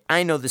appreciate it.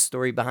 I know the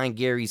story behind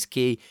Gary's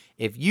key.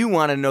 If you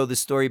want to know the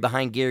story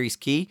behind Gary's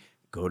key,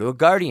 go to a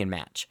Guardian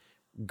match.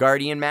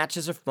 Guardian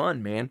matches are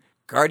fun, man.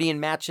 Guardian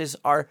matches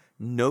are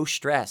no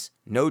stress,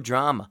 no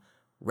drama.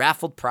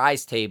 Raffled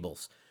prize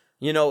tables.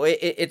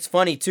 It's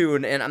funny, too,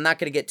 and I'm not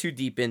going to get too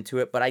deep into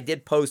it, but I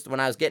did post when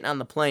I was getting on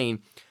the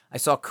plane, I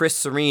saw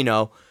Chris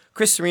Serino.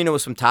 Chris Serino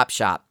was from Top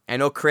Shot. I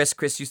know Chris.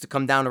 Chris used to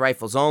come down to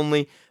Rifles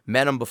Only.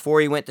 Met him before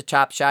he went to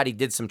Top Shot. He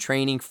did some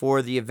training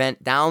for the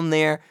event down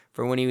there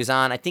for when he was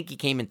on. I think he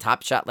came in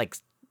Top Shot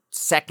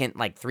second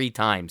 3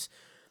 times.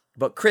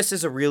 But Chris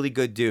is a really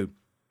good dude.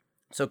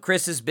 So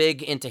Chris is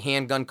big into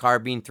handgun,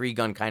 carbine,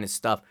 3-gun kind of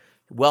stuff.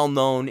 Well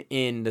known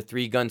in the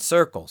 3-gun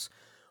circles.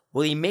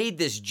 Well, he made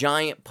this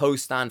giant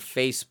post on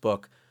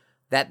Facebook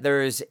that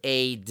there's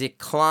a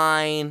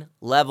decline,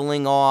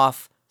 leveling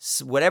off,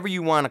 whatever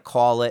you want to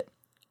call it,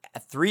 a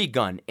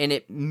 3-gun, and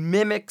it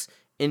mimics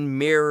and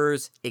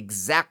mirrors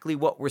exactly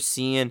what we're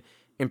seeing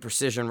in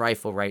precision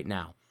rifle right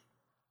now.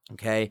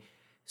 Okay,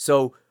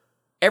 so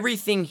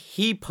everything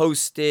he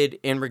posted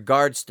in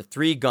regards to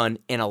 3-gun,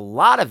 and a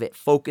lot of it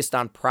focused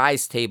on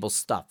prize table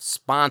stuff,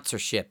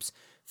 sponsorships,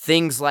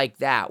 things like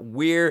that,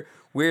 where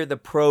the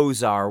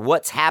pros are,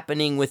 what's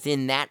happening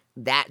within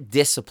that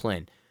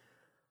discipline,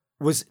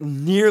 was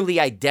nearly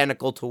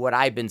identical to what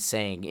I've been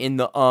saying in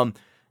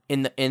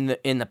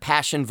the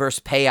passion versus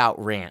payout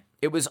rant.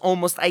 It was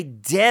almost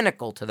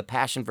identical to the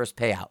passion versus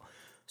payout.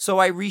 So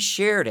I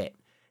reshared it.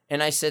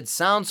 And I said,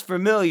 sounds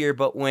familiar,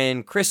 but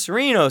when Chris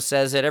Serino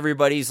says it,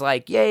 everybody's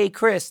like, yay,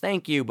 Chris,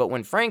 thank you. But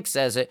when Frank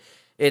says it,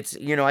 it's,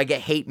 I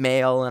get hate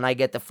mail and I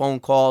get the phone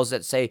calls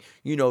that say,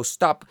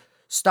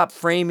 stop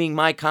framing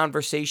my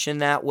conversation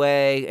that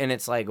way. And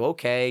it's like,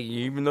 okay,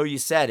 even though you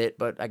said it,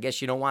 but I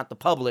guess you don't want the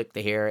public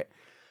to hear it.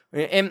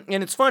 And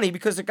it's funny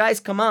because the guys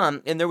come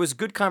on and there was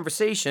good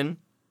conversation.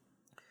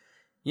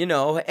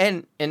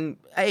 And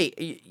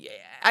hey,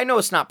 I know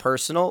it's not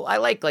personal. I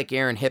like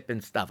Aaron Hipp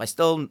and stuff. I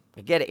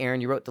get it,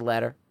 Aaron. You wrote the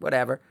letter,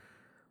 whatever.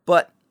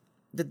 But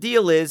the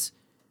deal is,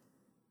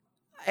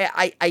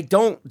 I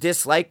don't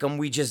dislike him.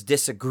 We just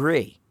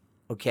disagree.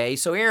 Okay,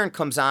 so Aaron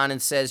comes on and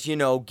says,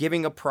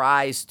 giving a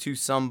prize to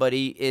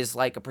somebody is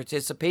like a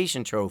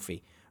participation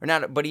trophy. Or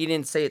not, but he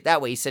didn't say it that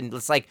way. He said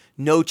it's like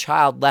no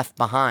child left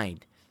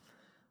behind.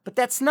 But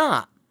that's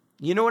not.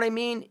 You know what I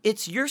mean?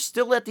 You're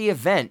still at the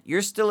event.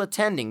 You're still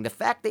attending. The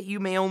fact that you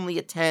may only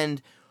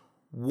attend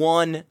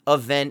one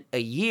event a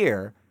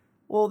year,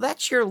 well,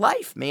 that's your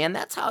life, man.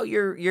 That's how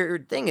your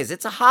thing is.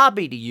 It's a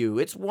hobby to you.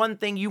 It's one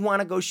thing you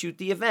want to go shoot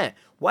the event.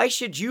 Why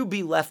should you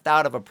be left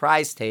out of a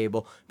prize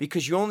table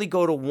because you only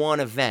go to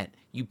one event?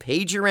 You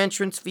paid your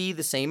entrance fee,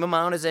 the same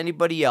amount as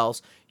anybody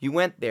else. You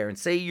went there and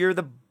say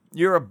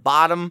you're a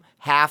bottom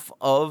half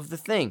of the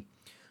thing.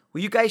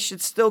 Well, you guys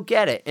should still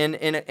get it. And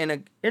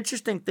an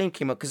interesting thing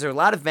came up because there are a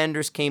lot of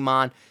vendors came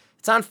on.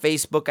 It's on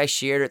Facebook. I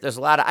shared it. There's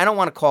a lot of, I don't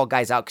want to call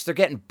guys out because they're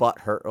getting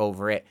butthurt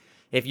over it.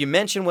 If you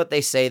mention what they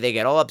say, they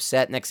get all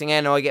upset. Next thing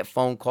I know, I get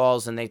phone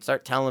calls and they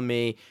start telling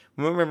me,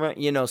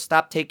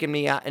 stop taking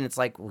me out. And it's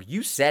like, well,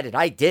 you said it.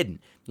 I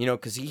didn't.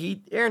 Because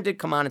Aaron did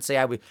come on and say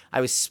I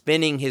was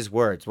spinning his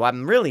words. Well,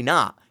 I'm really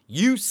not.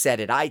 You said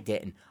it. I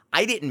didn't.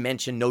 I didn't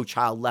mention No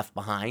Child Left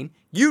Behind.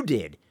 You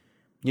did.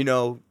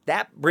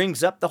 That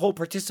brings up the whole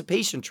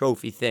participation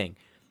trophy thing.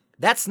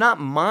 That's not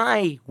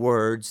my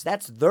words.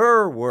 That's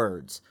their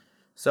words.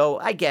 So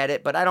I get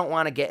it, but I don't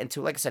want to get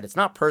into, like I said, it's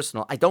not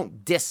personal. I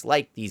don't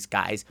dislike these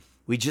guys.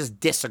 We just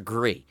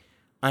disagree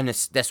on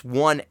this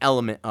one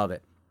element of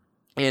it.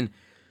 And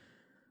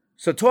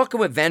so talking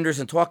with vendors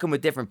and talking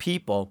with different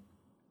people,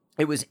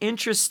 it was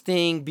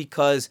interesting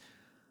because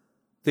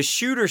the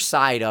shooter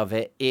side of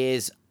it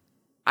is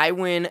I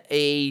win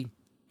a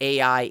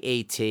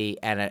AIAT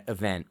at an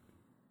event.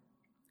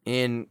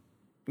 And,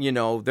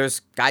 there's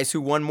guys who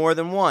won more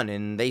than one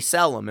and they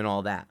sell them and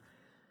all that.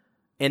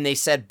 And they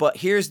said, but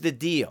here's the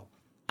deal.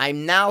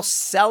 I'm now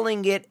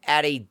selling it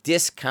at a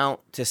discount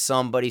to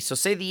somebody. So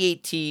say the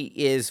AT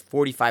is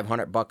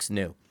 $4,500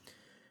 new.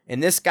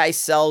 And this guy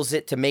sells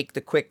it to make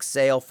the quick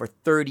sale for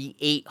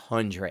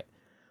 $3,800.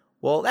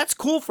 Well, that's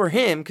cool for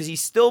him because he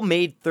still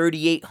made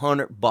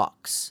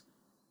 $3,800.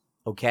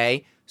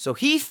 Okay? So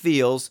he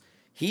feels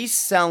he's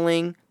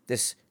selling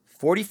this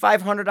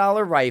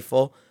 $4,500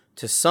 rifle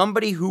to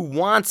somebody who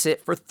wants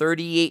it for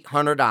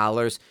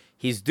 $3,800.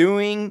 He's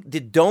doing the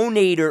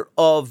donator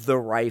of the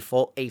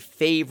rifle a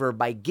favor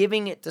by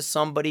giving it to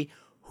somebody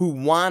who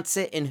wants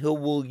it and who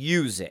will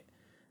use it.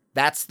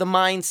 That's the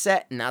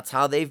mindset, and that's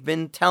how they've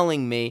been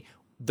telling me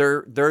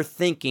they're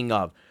thinking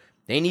of.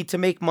 They need to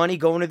make money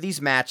going to these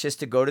matches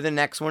to go to the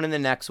next one and the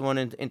next one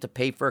and to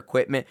pay for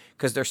equipment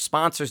because their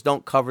sponsors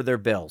don't cover their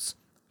bills.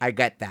 I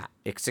get that.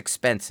 It's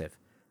expensive.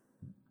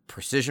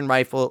 Precision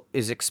rifle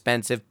is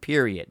expensive,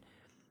 period.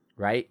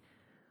 Right?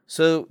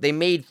 So they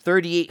made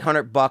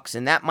 $3,800,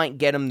 and that might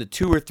get them to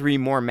 2 or 3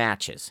 more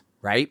matches,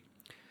 right?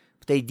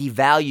 But they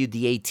devalued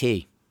the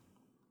AT,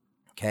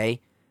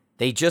 okay?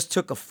 They just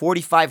took a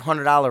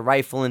 $4,500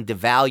 rifle and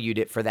devalued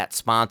it for that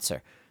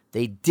sponsor.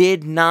 They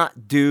did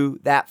not do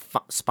that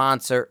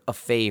sponsor a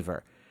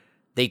favor.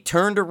 They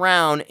turned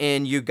around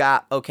and you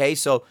got, okay,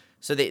 so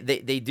they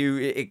do,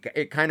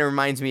 it kind of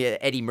reminds me of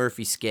Eddie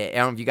Murphy skit. I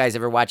don't know if you guys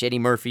ever watch Eddie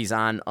Murphy's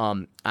on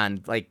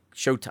like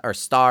Showtime or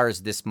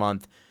Stars this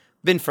month.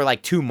 Been for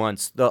like 2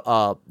 months, the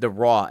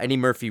Raw, Eddie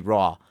Murphy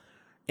Raw.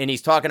 And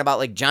he's talking about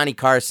like Johnny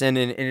Carson,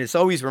 and it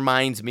always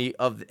reminds me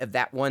of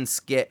that one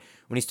skit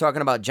when he's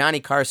talking about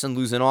Johnny Carson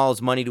losing all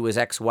his money to his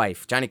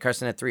ex-wife. Johnny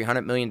Carson had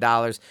 $300 million,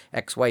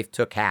 ex-wife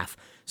took half.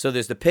 So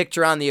there's the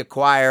picture on the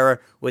Acquirer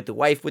with the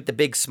wife with the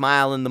big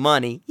smile and the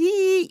money,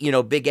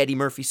 big Eddie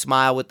Murphy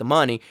smile with the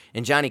money,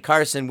 and Johnny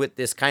Carson with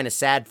this kind of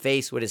sad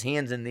face with his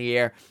hands in the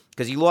air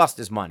because he lost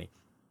his money.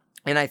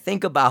 And I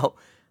think about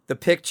the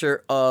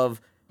picture of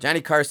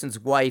Johnny Carson's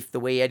wife, the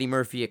way Eddie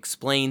Murphy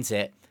explains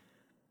it,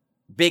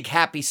 big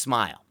happy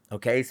smile,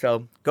 okay?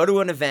 So go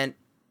to an event,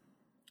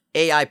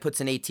 AI puts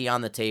an AT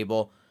on the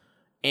table,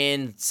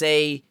 and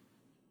say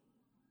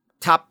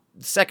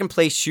second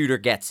place shooter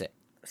gets it.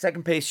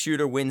 Second place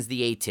shooter wins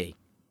the AT.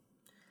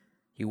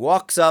 He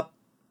walks up,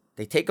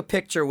 they take a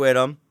picture with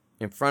him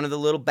in front of the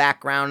little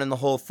background and the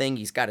whole thing.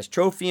 He's got his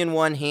trophy in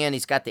one hand,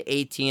 he's got the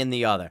AT in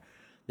the other.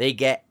 They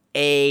get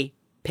a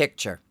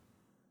picture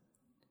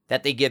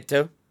that they give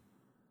to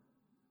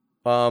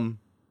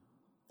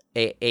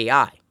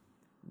AI.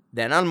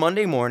 Then on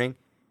Monday morning,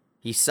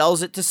 he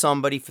sells it to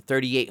somebody for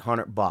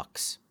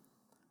 $3,800.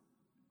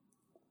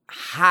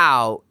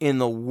 How in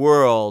the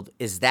world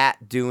is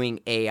that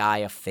doing AI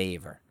a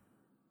favor?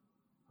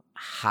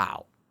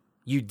 How?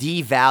 You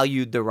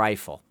devalued the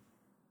rifle.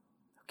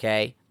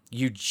 Okay?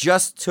 You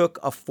just took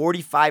a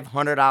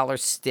 $4,500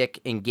 stick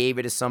and gave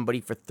it to somebody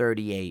for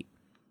 $38,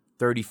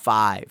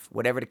 $35,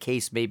 whatever the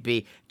case may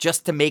be,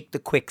 just to make the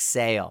quick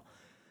sale.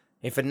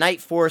 If a Night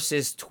Force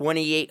is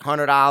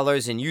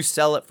 $2,800 and you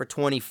sell it for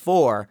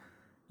 $24,000,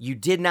 you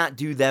did not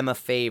do them a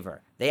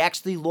favor. They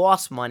actually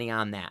lost money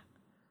on that,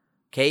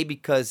 okay?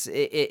 Because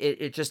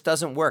it just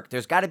doesn't work.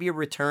 There's got to be a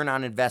return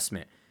on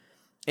investment.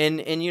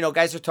 And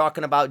guys are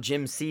talking about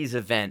Jim C's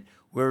event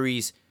where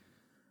he's,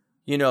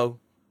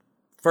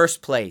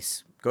 first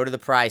place, go to the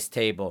prize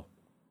table.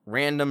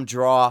 Random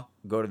draw,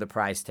 go to the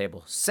prize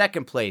table.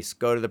 Second place,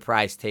 go to the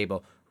prize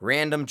table.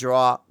 Random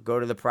draw,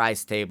 go to the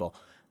prize table.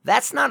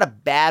 That's not a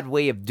bad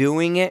way of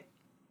doing it.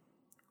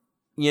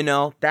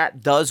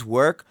 That does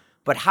work.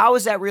 But how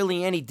is that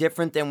really any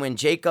different than when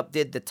Jacob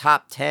did the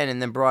top 10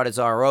 and then brought his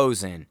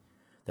ROs in?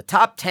 The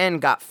top 10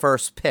 got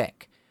first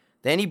pick.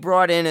 Then he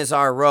brought in his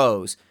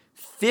ROs.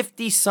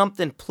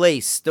 50-something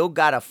place still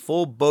got a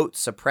full boat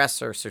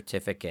suppressor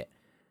certificate.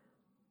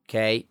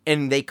 Okay?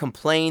 And they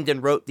complained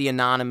and wrote the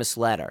anonymous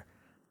letter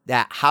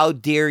that how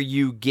dare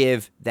you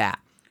give that?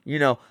 You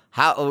know,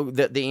 how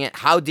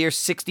dare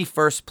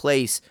 61st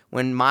place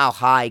when Mile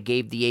High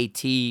gave the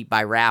AT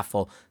by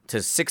raffle to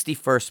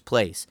 61st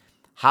place?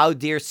 How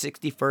dare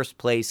 61st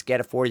place get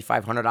a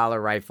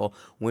 $4,500 rifle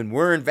when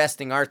we're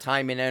investing our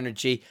time and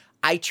energy?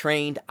 I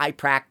trained, I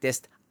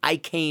practiced, I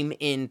came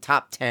in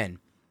top 10.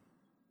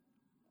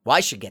 Well, I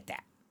should get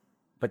that.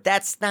 But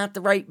that's not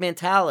the right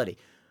mentality.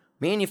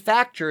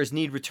 Manufacturers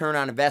need return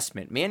on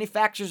investment.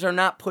 Manufacturers are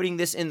not putting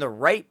this in the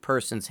right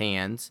person's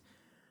hands.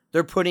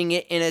 They're putting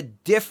it in a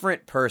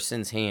different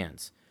person's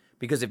hands.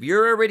 Because if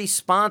you're already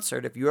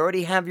sponsored, if you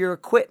already have your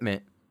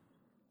equipment,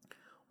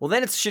 well,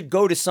 then it should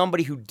go to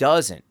somebody who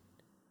doesn't.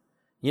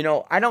 You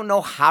know, I don't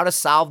know how to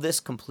solve this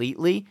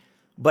completely,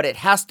 but it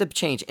has to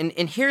change. And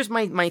here's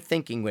my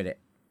thinking with it,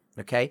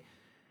 okay?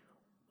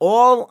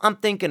 All I'm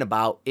thinking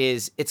about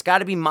is it's got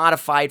to be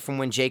modified from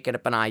when Jacob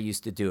and I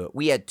used to do it.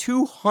 We had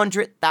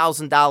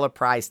 $200,000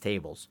 prize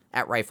tables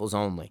at Rifles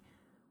Only.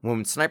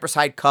 When Snipers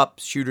Hide Cup,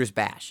 Shooters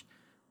Bash.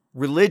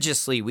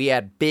 Religiously, we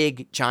had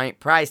big, giant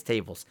prize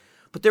tables.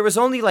 But there was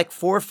only like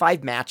 4 or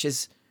 5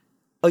 matches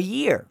a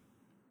year.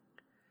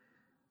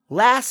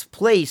 Last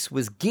place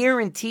was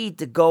guaranteed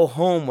to go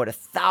home with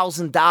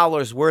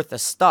 $1,000 worth of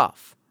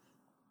stuff.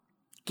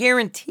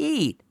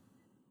 Guaranteed.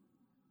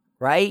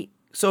 Right?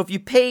 So if you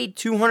paid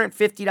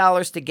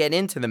 $250 to get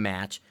into the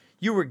match,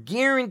 you were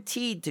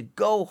guaranteed to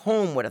go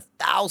home with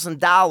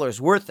 $1,000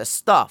 worth of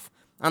stuff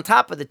on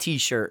top of the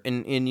t-shirt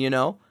and you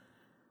know.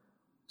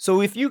 So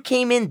if you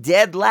came in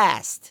dead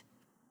last,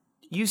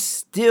 you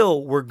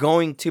still were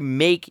going to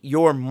make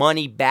your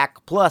money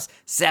back plus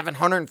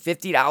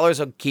 $750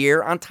 of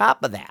gear on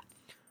top of that.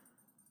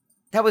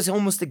 That was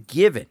almost a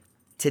given.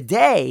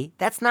 Today,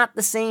 that's not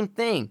the same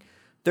thing.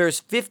 There's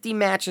 50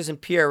 matches in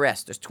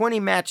PRS. There's 20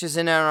 matches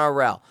in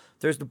NRL.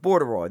 There's the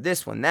Border Roar,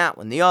 this one, that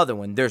one, the other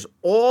one. There's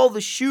all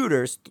the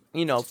shooters,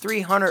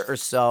 300 or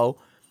so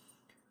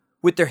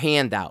with their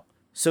hand out.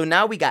 So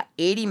now we got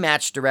 80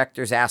 match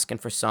directors asking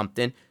for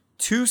something,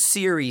 2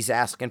 series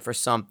asking for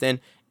something,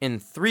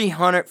 and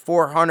 300,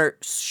 400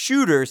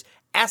 shooters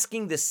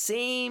asking the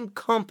same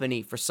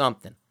company for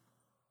something.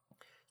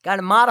 Got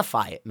to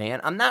modify it, man.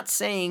 I'm not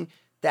saying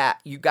that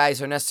you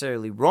guys are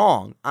necessarily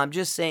wrong. I'm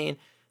just saying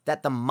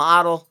that the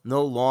model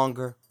no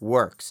longer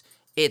works.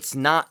 It's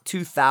not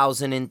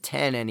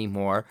 2010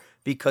 anymore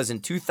because in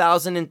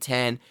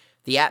 2010,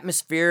 the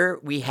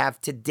atmosphere we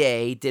have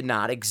today did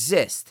not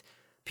exist.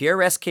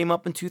 PRS came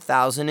up in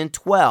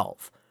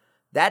 2012.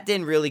 That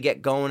didn't really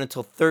get going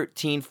until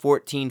 13,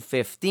 14,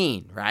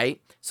 15, right?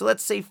 So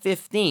let's say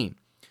 15.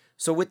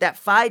 So with that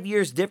 5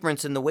 years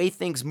difference in the way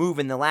things move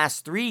in the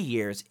last 3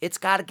 years, it's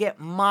got to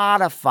get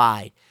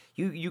modified.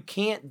 You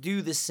can't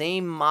do the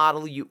same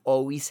model you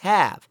always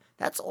have.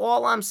 That's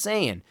all I'm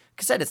saying.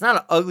 Like I said, it's not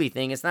an ugly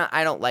thing. It's not,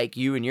 I don't like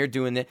you and you're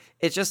doing it.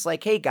 It's just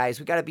like, hey guys,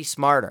 we got to be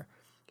smarter.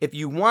 If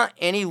you want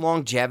any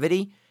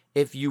longevity,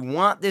 if you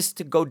want this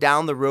to go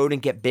down the road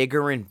and get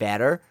bigger and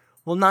better,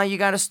 well, now you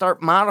got to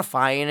start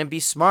modifying and be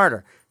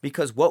smarter.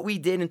 Because what we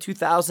did in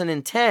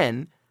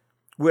 2010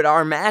 with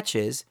our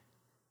matches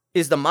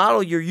is the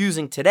model you're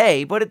using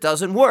today, but it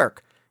doesn't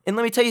work. And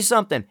let me tell you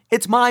something.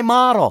 It's my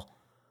model.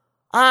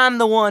 I'm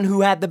the one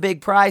who had the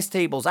big prize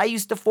tables. I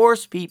used to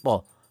force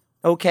people.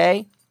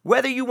 Okay?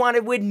 Whether you want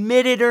to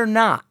admit it or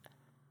not.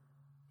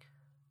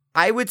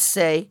 I would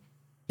say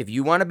if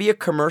you want to be a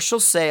commercial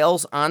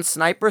sales on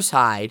Sniper's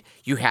Hide,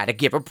 you had to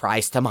give a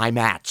price to my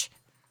match.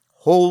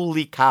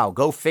 Holy cow,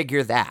 go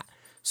figure that.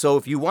 So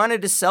if you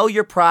wanted to sell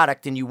your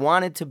product and you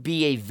wanted to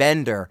be a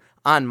vendor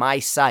on my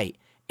site,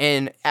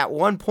 and at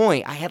one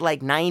point I had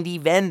like 90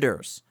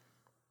 vendors,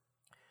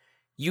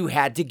 you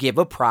had to give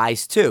a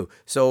prize too.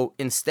 So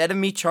instead of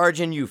me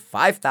charging you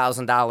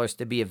 $5,000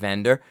 to be a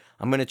vendor,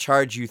 I'm going to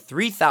charge you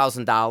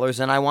 $3,000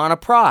 and I want a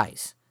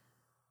prize.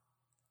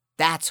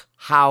 That's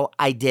how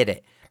I did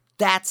it.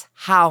 That's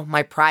how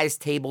my prize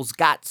tables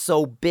got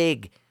so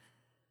big.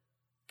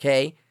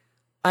 Okay?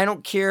 I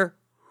don't care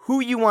who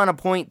you want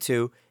to point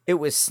to. It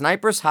was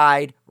Sniper's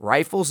Hide,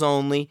 Rifles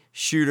Only,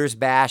 Shooters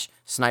Bash,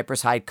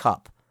 Sniper's Hide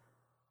Cup.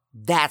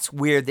 That's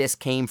where this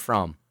came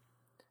from.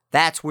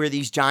 That's where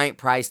these giant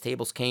prize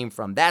tables came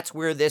from. That's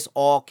where this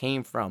all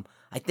came from.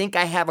 I think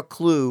I have a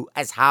clue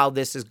as how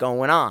this is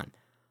going on.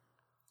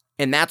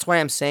 And that's why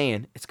I'm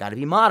saying it's got to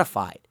be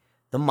modified.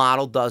 The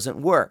model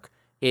doesn't work.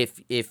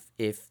 If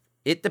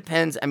it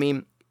depends, I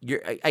mean,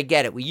 I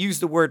get it. We use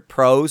the word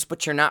pros,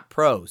 but you're not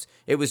pros.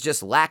 It was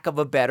just lack of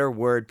a better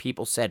word.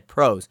 People said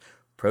pros.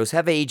 Pros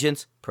have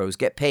agents. Pros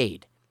get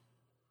paid.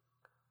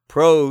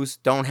 Pros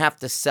don't have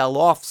to sell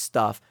off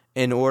stuff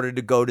in order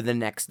to go to the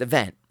next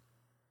event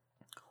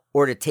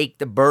or to take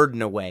the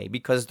burden away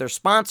because their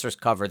sponsors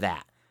cover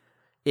that.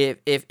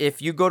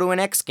 If you go to an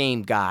X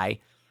Game guy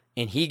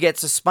and he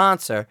gets a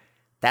sponsor,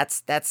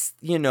 that's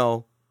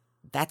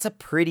a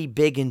pretty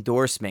big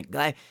endorsement.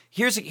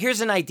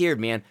 Here's an idea,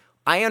 man.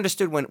 I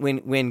understood when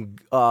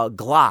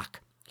Glock,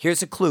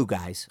 here's a clue,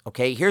 guys,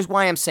 okay? Here's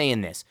why I'm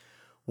saying this.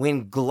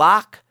 When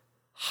Glock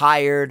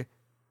hired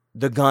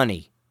the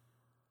gunny,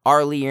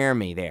 Arlie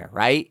Ermy there,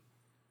 right?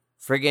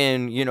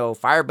 Friggin',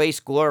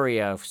 Firebase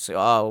Gloria,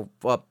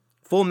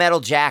 Full Metal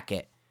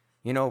Jacket,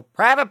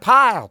 Private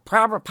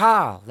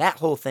Pile, that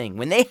whole thing.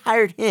 When they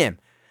hired him,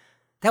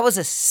 that was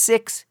a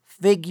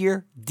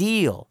 6-figure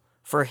deal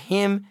for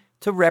him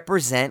to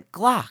represent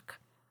Glock.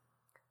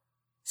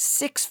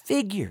 6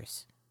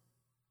 figures.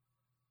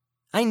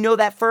 I know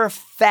that for a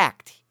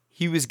fact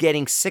he was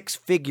getting 6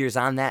 figures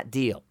on that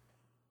deal.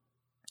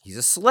 He's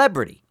a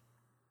celebrity.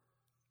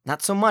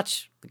 Not so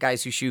much the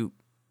guys who shoot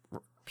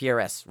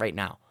PRS right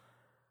now.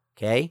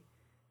 Okay?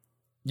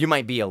 You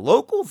might be a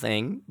local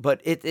thing,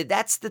 but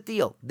that's the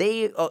deal.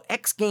 They,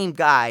 X Game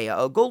guy,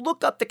 go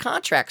look up the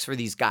contracts for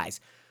these guys.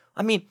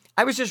 I mean,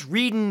 I was just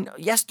reading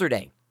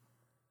yesterday.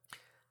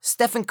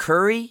 Stephen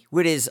Curry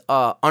with his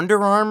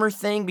Under Armour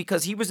thing,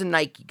 because he was a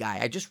Nike guy.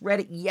 I just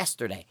read it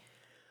yesterday.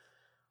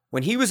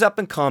 When he was up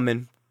and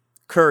coming,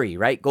 Curry,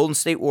 right? Golden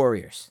State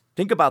Warriors.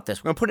 Think about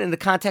this. We're going to put it in the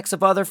context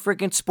of other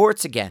freaking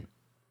sports again.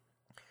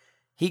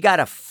 He got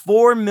a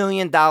 $4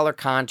 million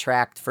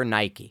contract for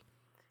Nike,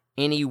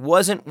 and he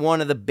wasn't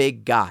one of the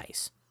big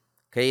guys.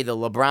 Okay, the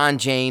LeBron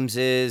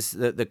Jameses,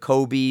 the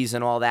Kobes,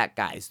 and all that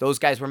guys. Those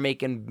guys were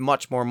making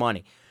much more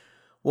money.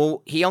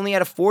 Well, he only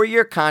had a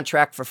 4-year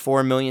contract for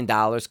 $4 million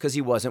because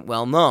he wasn't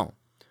well known.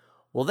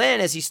 Well, then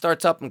as he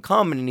starts up and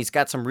coming and he's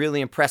got some really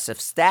impressive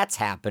stats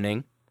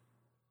happening,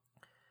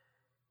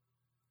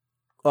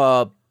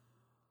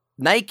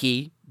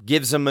 Nike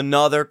gives him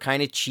another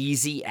kind of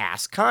cheesy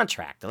ass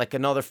contract, like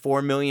another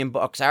 $4 million.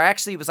 Or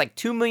actually, it was like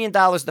 $2 million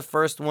the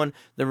first one.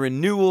 The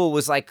renewal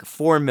was like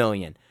 $4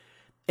 million.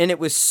 And it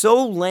was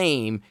so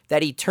lame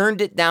that he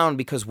turned it down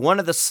because one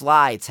of the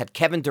slides had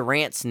Kevin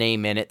Durant's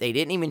name in it. They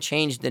didn't even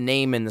change the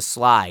name in the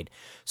slide.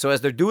 So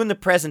as they're doing the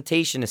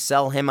presentation to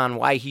sell him on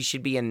why he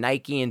should be a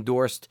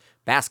Nike-endorsed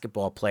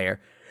basketball player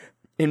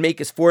and make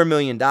his $4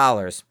 million,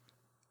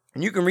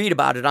 and you can read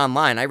about it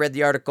online. I read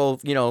the article,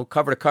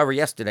 cover to cover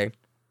yesterday.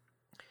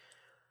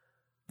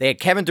 They had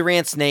Kevin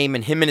Durant's name,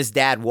 and him and his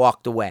dad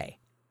walked away.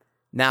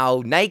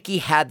 Now, Nike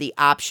had the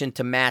option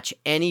to match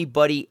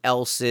anybody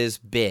else's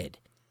bid.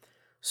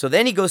 So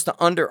then he goes to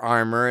Under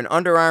Armour, and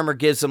Under Armour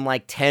gives him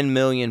like $10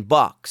 million.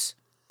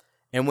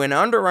 And when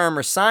Under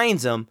Armour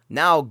signs him,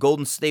 now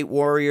Golden State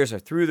Warriors are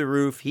through the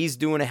roof. He's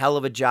doing a hell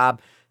of a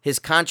job. His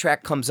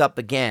contract comes up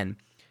again.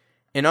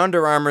 And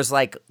Under Armour's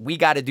like, we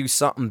got to do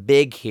something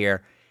big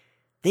here.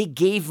 They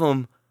gave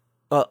him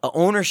a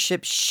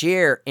ownership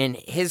share in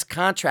his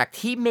contract.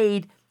 He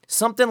made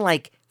something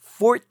like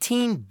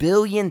 $14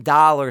 billion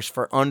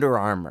for Under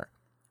Armour.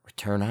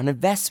 Return on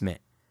investment.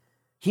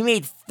 He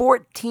made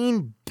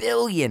 $14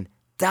 billion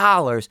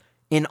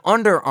in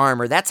Under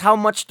Armour. That's how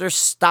much their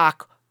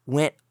stock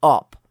went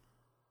up.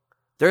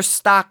 Their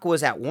stock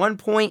was at one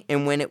point,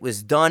 and when it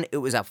was done, it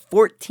was a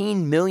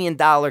 $14 million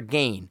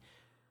gain.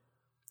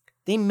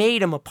 They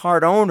made him a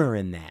part owner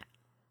in that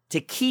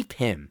to keep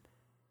him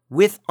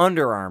with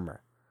Under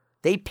Armour.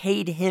 They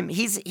paid him.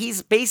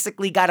 He's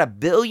basically got $1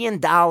 billion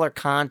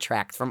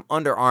contract from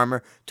Under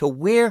Armour to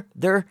wear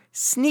their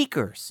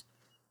sneakers.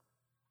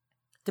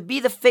 To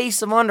be the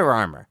face of Under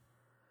Armour.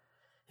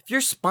 If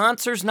your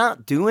sponsor's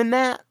not doing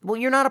that, well,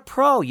 you're not a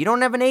pro. You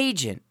don't have an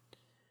agent.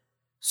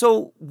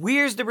 So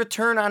where's the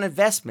return on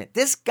investment?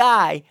 This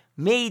guy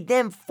made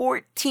them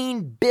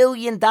 $14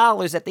 billion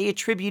that they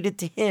attributed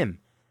to him.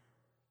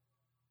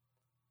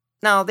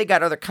 Now, they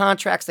got other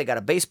contracts. They got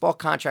a baseball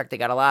contract. They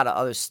got a lot of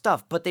other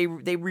stuff, but they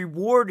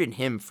rewarded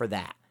him for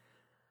that.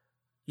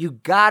 You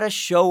got to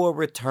show a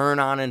return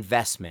on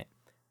investment.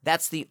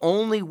 That's the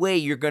only way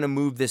you're going to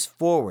move this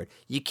forward.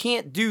 You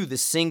can't do the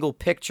single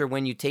picture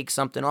when you take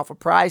something off a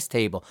prize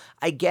table.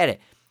 I get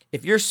it.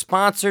 If you're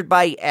sponsored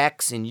by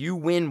X and you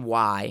win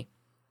Y,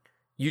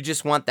 you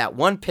just want that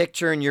one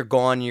picture and you're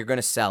gone and you're going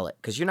to sell it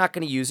because you're not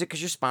going to use it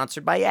because you're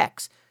sponsored by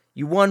X.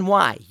 You won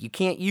Y. You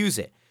can't use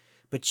it.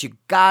 But you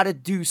got to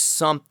do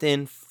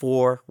something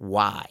for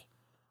Y.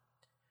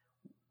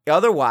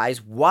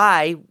 Otherwise,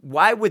 why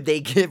would they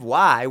give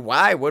Y?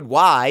 Why would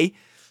Y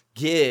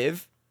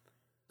give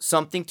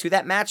something to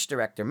that match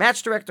director?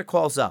 Match director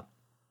calls up.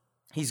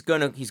 He's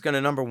gonna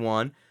number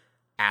one,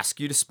 ask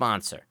you to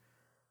sponsor.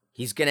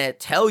 He's gonna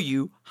tell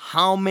you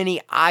how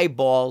many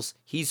eyeballs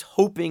he's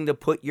hoping to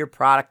put your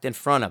product in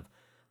front of.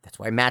 That's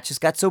why matches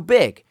got so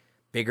big.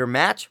 Bigger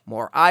match,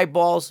 more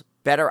eyeballs,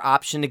 better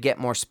option to get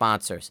more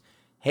sponsors.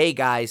 Hey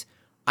guys,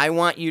 I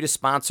want you to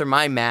sponsor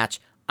my match.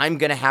 I'm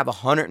gonna have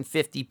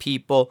 150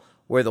 people,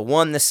 where the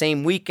one the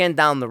same weekend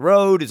down the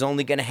road is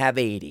only gonna have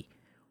 80.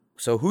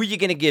 So who are you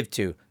gonna give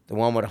to? The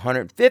one with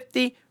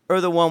 150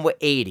 or the one with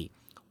 80?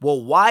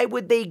 Well, why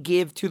would they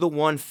give to the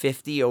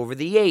 150 over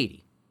the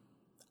 80?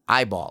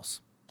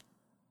 Eyeballs.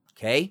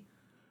 Okay?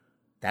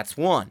 That's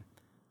one.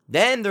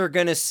 Then they're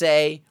going to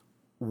say,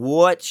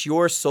 what's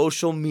your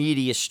social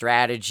media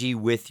strategy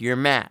with your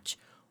match?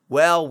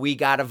 Well, we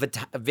got a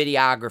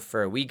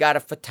videographer. We got a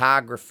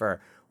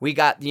photographer. We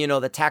got, the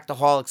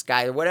Tactaholics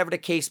guy, or whatever the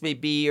case may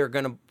be, are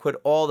going to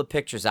put all the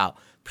pictures out.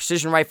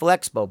 Precision Rifle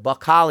Expo,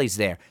 Buck Holly's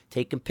there,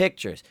 taking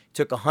pictures.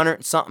 Took 100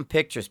 and something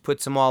pictures,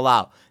 puts them all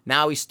out.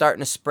 Now he's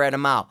starting to spread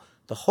them out.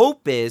 The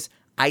hope is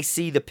I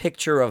see the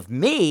picture of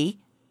me,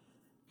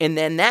 and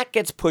then that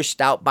gets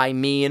pushed out by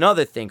me and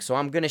other things. So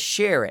I'm going to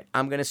share it.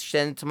 I'm going to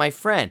send it to my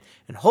friend.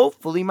 And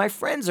hopefully my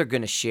friends are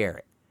going to share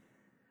it.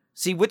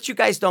 See, what you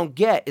guys don't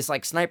get is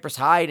like Sniper's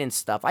Hide and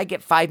stuff. I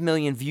get 5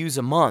 million views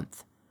a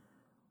month.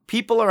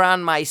 People are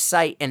on my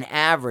site an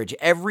average.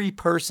 Every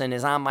person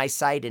is on my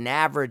site an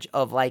average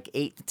of like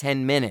 8 to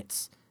 10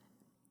 minutes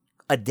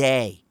a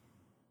day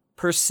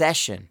per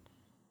session.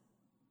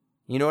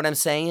 You know what I'm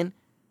saying?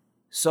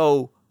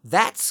 So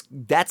that's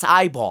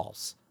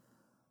eyeballs.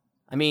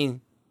 I mean,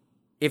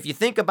 if you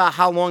think about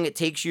how long it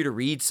takes you to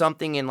read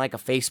something in like a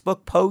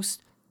Facebook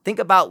post, think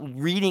about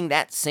reading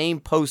that same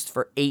post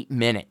for 8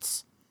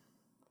 minutes.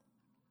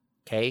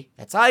 Okay?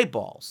 That's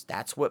eyeballs.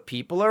 That's what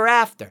people are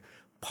after.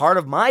 Part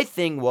of my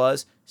thing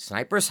was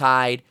Sniper's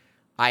Hide.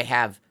 I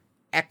have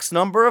X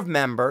number of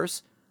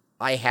members.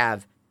 I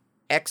have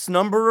X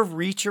number of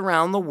reach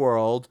around the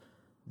world.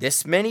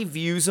 This many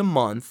views a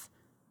month.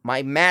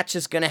 My match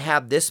is going to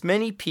have this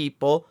many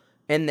people.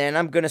 And then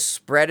I'm going to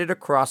spread it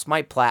across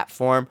my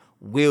platform.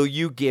 Will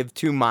you give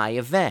to my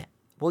event?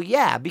 Well,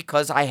 yeah,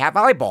 because I have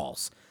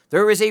eyeballs.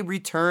 There is a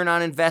return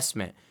on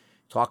investment.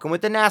 Talking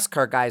with the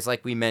NASCAR guys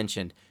like we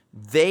mentioned.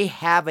 They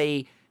have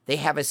a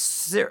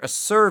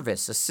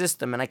service, a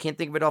system, and I can't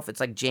think of it off. It's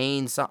like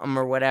Jane something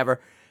or whatever,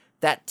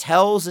 that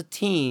tells a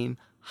team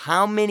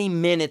how many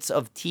minutes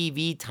of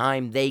TV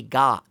time they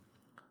got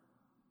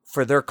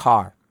for their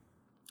car.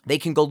 They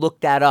can go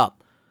look that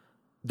up.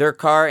 Their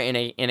car in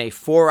a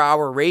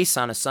 4-hour race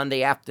on a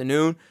Sunday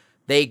afternoon,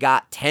 they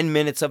got 10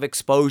 minutes of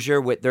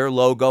exposure with their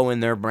logo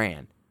and their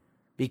brand.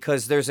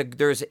 Because there's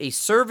a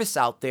service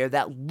out there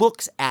that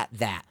looks at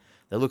that.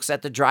 It looks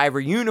at the driver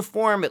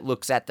uniform. It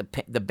looks at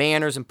the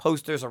banners and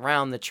posters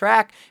around the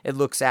track. It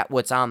looks at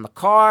what's on the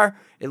car.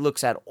 It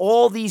looks at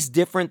all these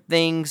different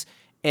things,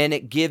 and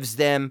it gives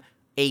them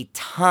a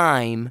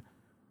time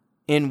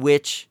in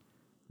which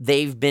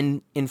they've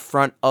been in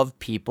front of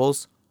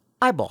people's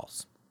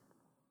eyeballs.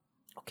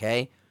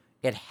 Okay?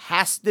 It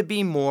has to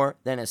be more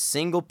than a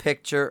single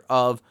picture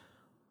of,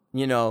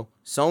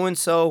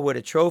 so-and-so with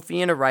a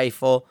trophy and a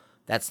rifle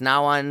that's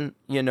now on,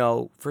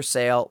 for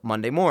sale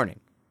Monday morning.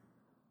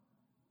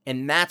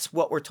 And that's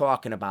what we're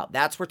talking about.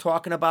 We're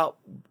talking about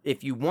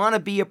if you want to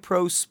be a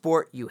pro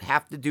sport, you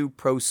have to do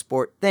pro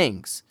sport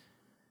things.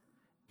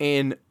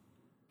 And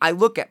I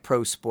look at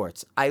pro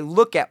sports. I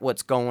look at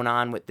what's going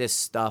on with this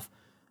stuff,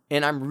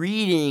 and I'm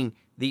reading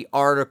the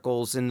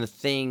articles and the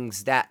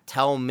things that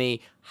tell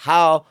me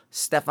how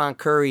Stephen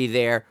Curry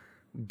there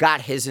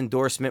got his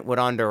endorsement with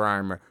Under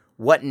Armour,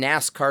 what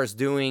NASCAR's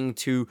doing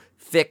to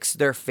fix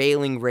their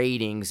failing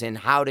ratings, and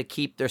how to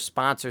keep their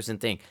sponsors and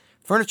things.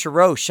 Furniture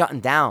Row shutting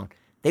down.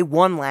 They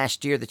won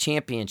last year the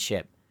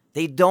championship.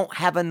 They don't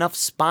have enough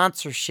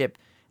sponsorship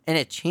and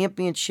a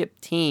championship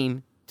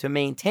team to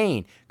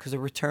maintain because the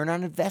return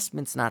on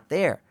investment's not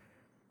there.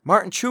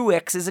 Martin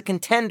Truex is a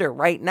contender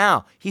right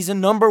now. He's a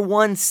number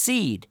 1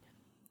 seed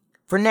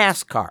for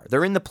NASCAR.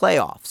 They're in the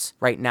playoffs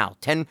right now.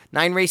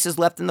 9 races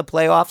left in the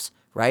playoffs,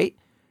 right?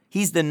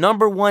 He's the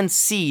number 1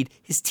 seed.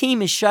 His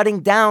team is shutting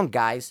down,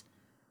 guys.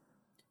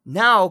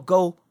 Now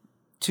go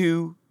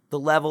to the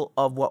level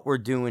of what we're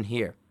doing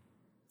here.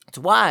 It's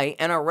why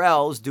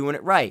NRL is doing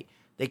it right.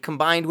 They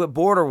combined with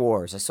Border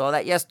Wars. I saw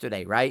that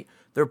yesterday, right?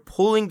 They're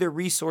pulling their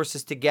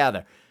resources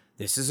together.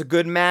 This is a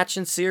good match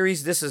in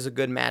series. This is a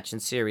good match in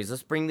series.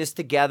 Let's bring this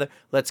together.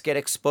 Let's get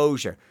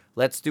exposure.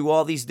 Let's do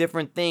all these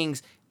different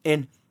things.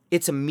 And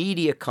it's a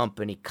media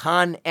company,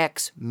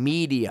 ConX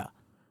Media.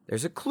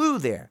 There's a clue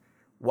there.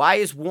 Why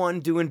is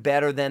one doing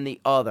better than the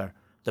other?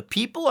 The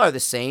people are the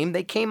same.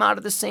 They came out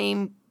of the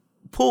same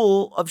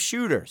pool of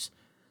shooters.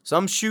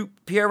 Some shoot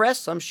PRS,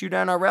 some shoot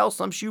NRL,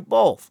 some shoot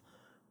both,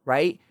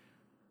 right?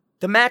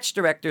 The match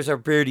directors are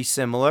pretty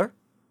similar.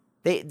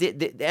 The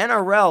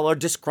NRL are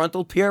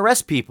disgruntled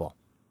PRS people.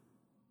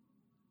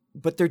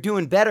 But they're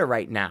doing better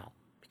right now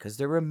because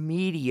they're a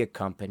media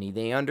company.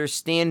 They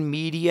understand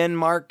media and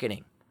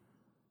marketing.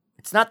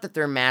 It's not that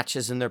their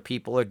matches and their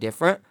people are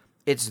different.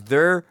 It's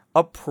their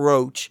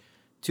approach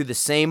to the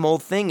same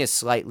old thing is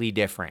slightly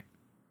different.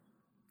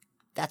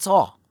 That's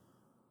all.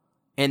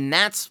 And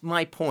that's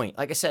my point.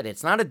 Like I said,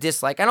 it's not a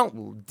dislike. I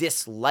don't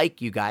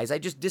dislike you guys. I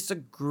just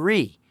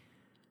disagree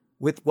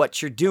with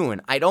what you're doing.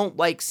 I don't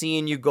like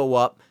seeing you go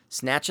up,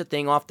 snatch a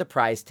thing off the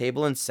prize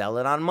table, and sell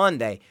it on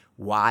Monday.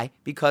 Why?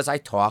 Because I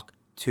talk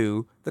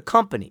to the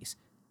companies.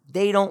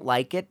 They don't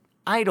like it.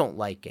 I don't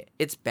like it.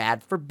 It's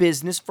bad for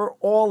business for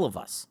all of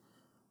us.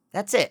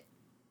 That's it.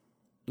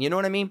 You know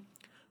what I mean?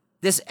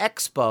 This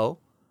expo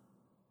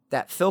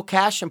that Phil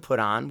Cashin put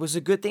on was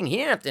a good thing. He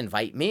didn't have to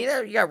invite me.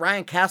 You got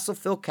Ryan Castle,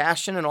 Phil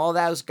Cashin, and all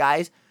those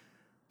guys.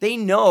 They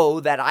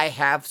know that I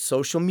have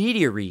social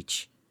media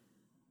reach.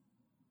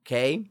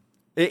 Okay?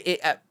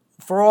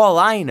 For all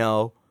I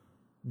know,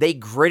 they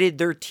gritted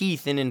their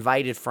teeth and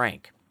invited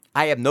Frank.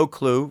 I have no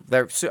clue.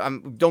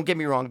 Don't get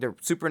me wrong. They're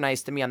super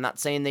nice to me. I'm not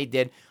saying they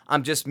did.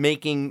 I'm just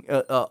making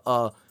kind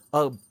of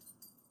a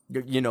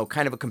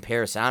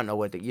comparison. I don't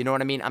know you know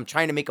what I mean? I'm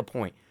trying to make a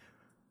point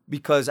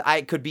because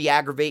I could be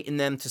aggravating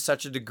them to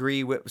such a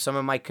degree with some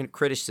of my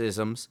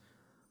criticisms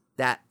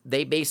that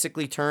they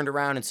basically turned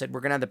around and said,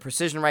 we're going to have the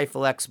Precision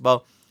Rifle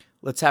Expo.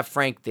 Let's have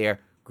Frank there.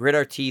 Grit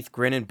our teeth,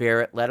 grin and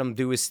bear it. Let him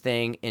do his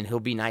thing, and he'll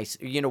be nice.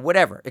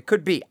 Whatever. It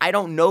could be. I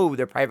don't know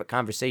their private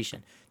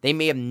conversation. They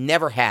may have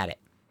never had it.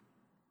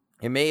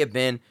 It may have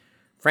been,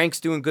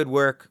 Frank's doing good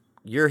work.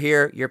 You're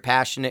here. You're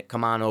passionate.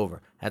 Come on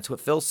over. That's what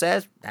Phil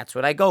says. That's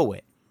what I go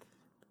with.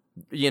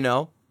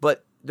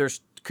 But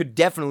could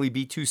definitely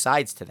be two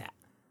sides to that.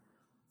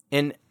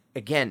 And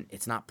again,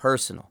 it's not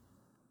personal.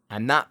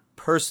 I'm not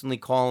personally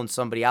calling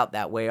somebody out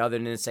that way other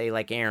than to say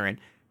like Aaron.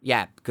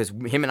 Yeah, because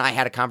him and I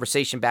had a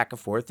conversation back and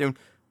forth, and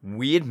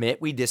we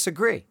admit we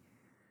disagree.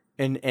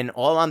 And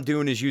all I'm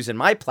doing is using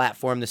my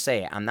platform to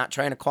say it. I'm not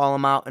trying to call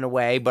him out in a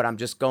way, but I'm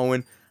just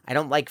going, I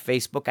don't like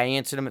Facebook. I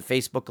answered him at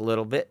Facebook a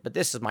little bit, but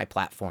this is my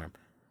platform.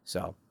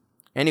 So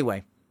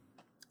anyway,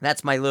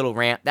 that's my little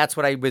rant. That's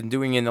what I've been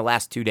doing in the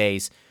last 2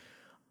 days.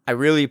 I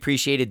really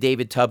appreciated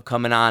David Tubb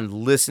coming on.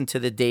 Listen to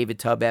the David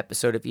Tubb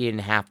episode if you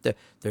didn't have to.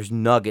 There's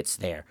nuggets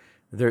there.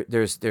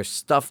 There's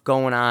stuff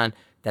going on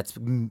that's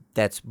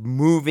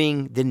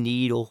moving the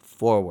needle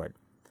forward.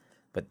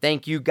 But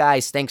thank you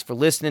guys. Thanks for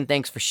listening.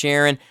 Thanks for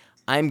sharing.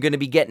 I'm going to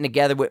be getting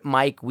together with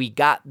Mike. We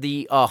got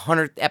the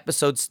 100th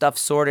episode stuff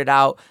sorted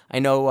out. I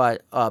know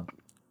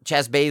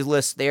Chaz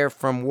Bayless there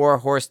from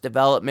Warhorse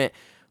Development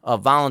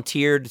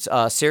volunteered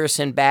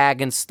Saracen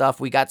bag and stuff.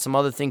 We got some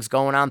other things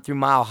going on through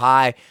Mile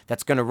High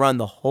that's going to run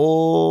the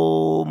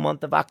whole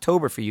month of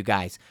October for you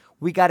guys.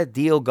 We got a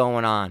deal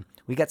going on.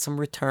 We got some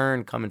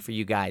return coming for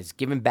you guys,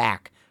 giving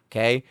back,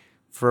 okay,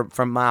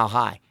 from Mile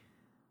High.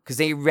 Because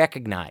they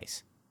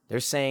recognize. They're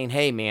saying,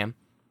 hey, man,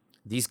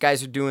 these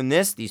guys are doing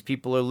this. These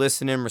people are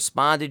listening,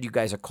 responded. You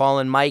guys are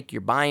calling Mike.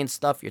 You're buying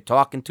stuff. You're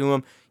talking to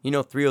him.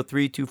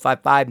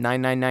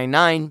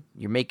 303-255-9999.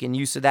 You're making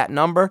use of that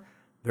number.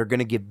 They're going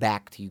to give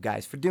back to you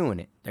guys for doing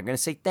it. They're going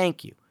to say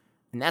thank you.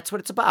 And that's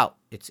what it's about.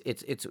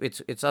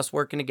 It's us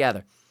working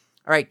together.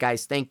 All right,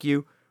 guys, thank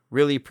you.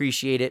 Really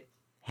appreciate it.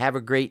 Have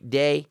a great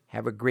day.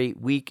 Have a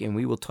great week, and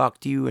we will talk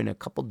to you in a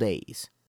couple days.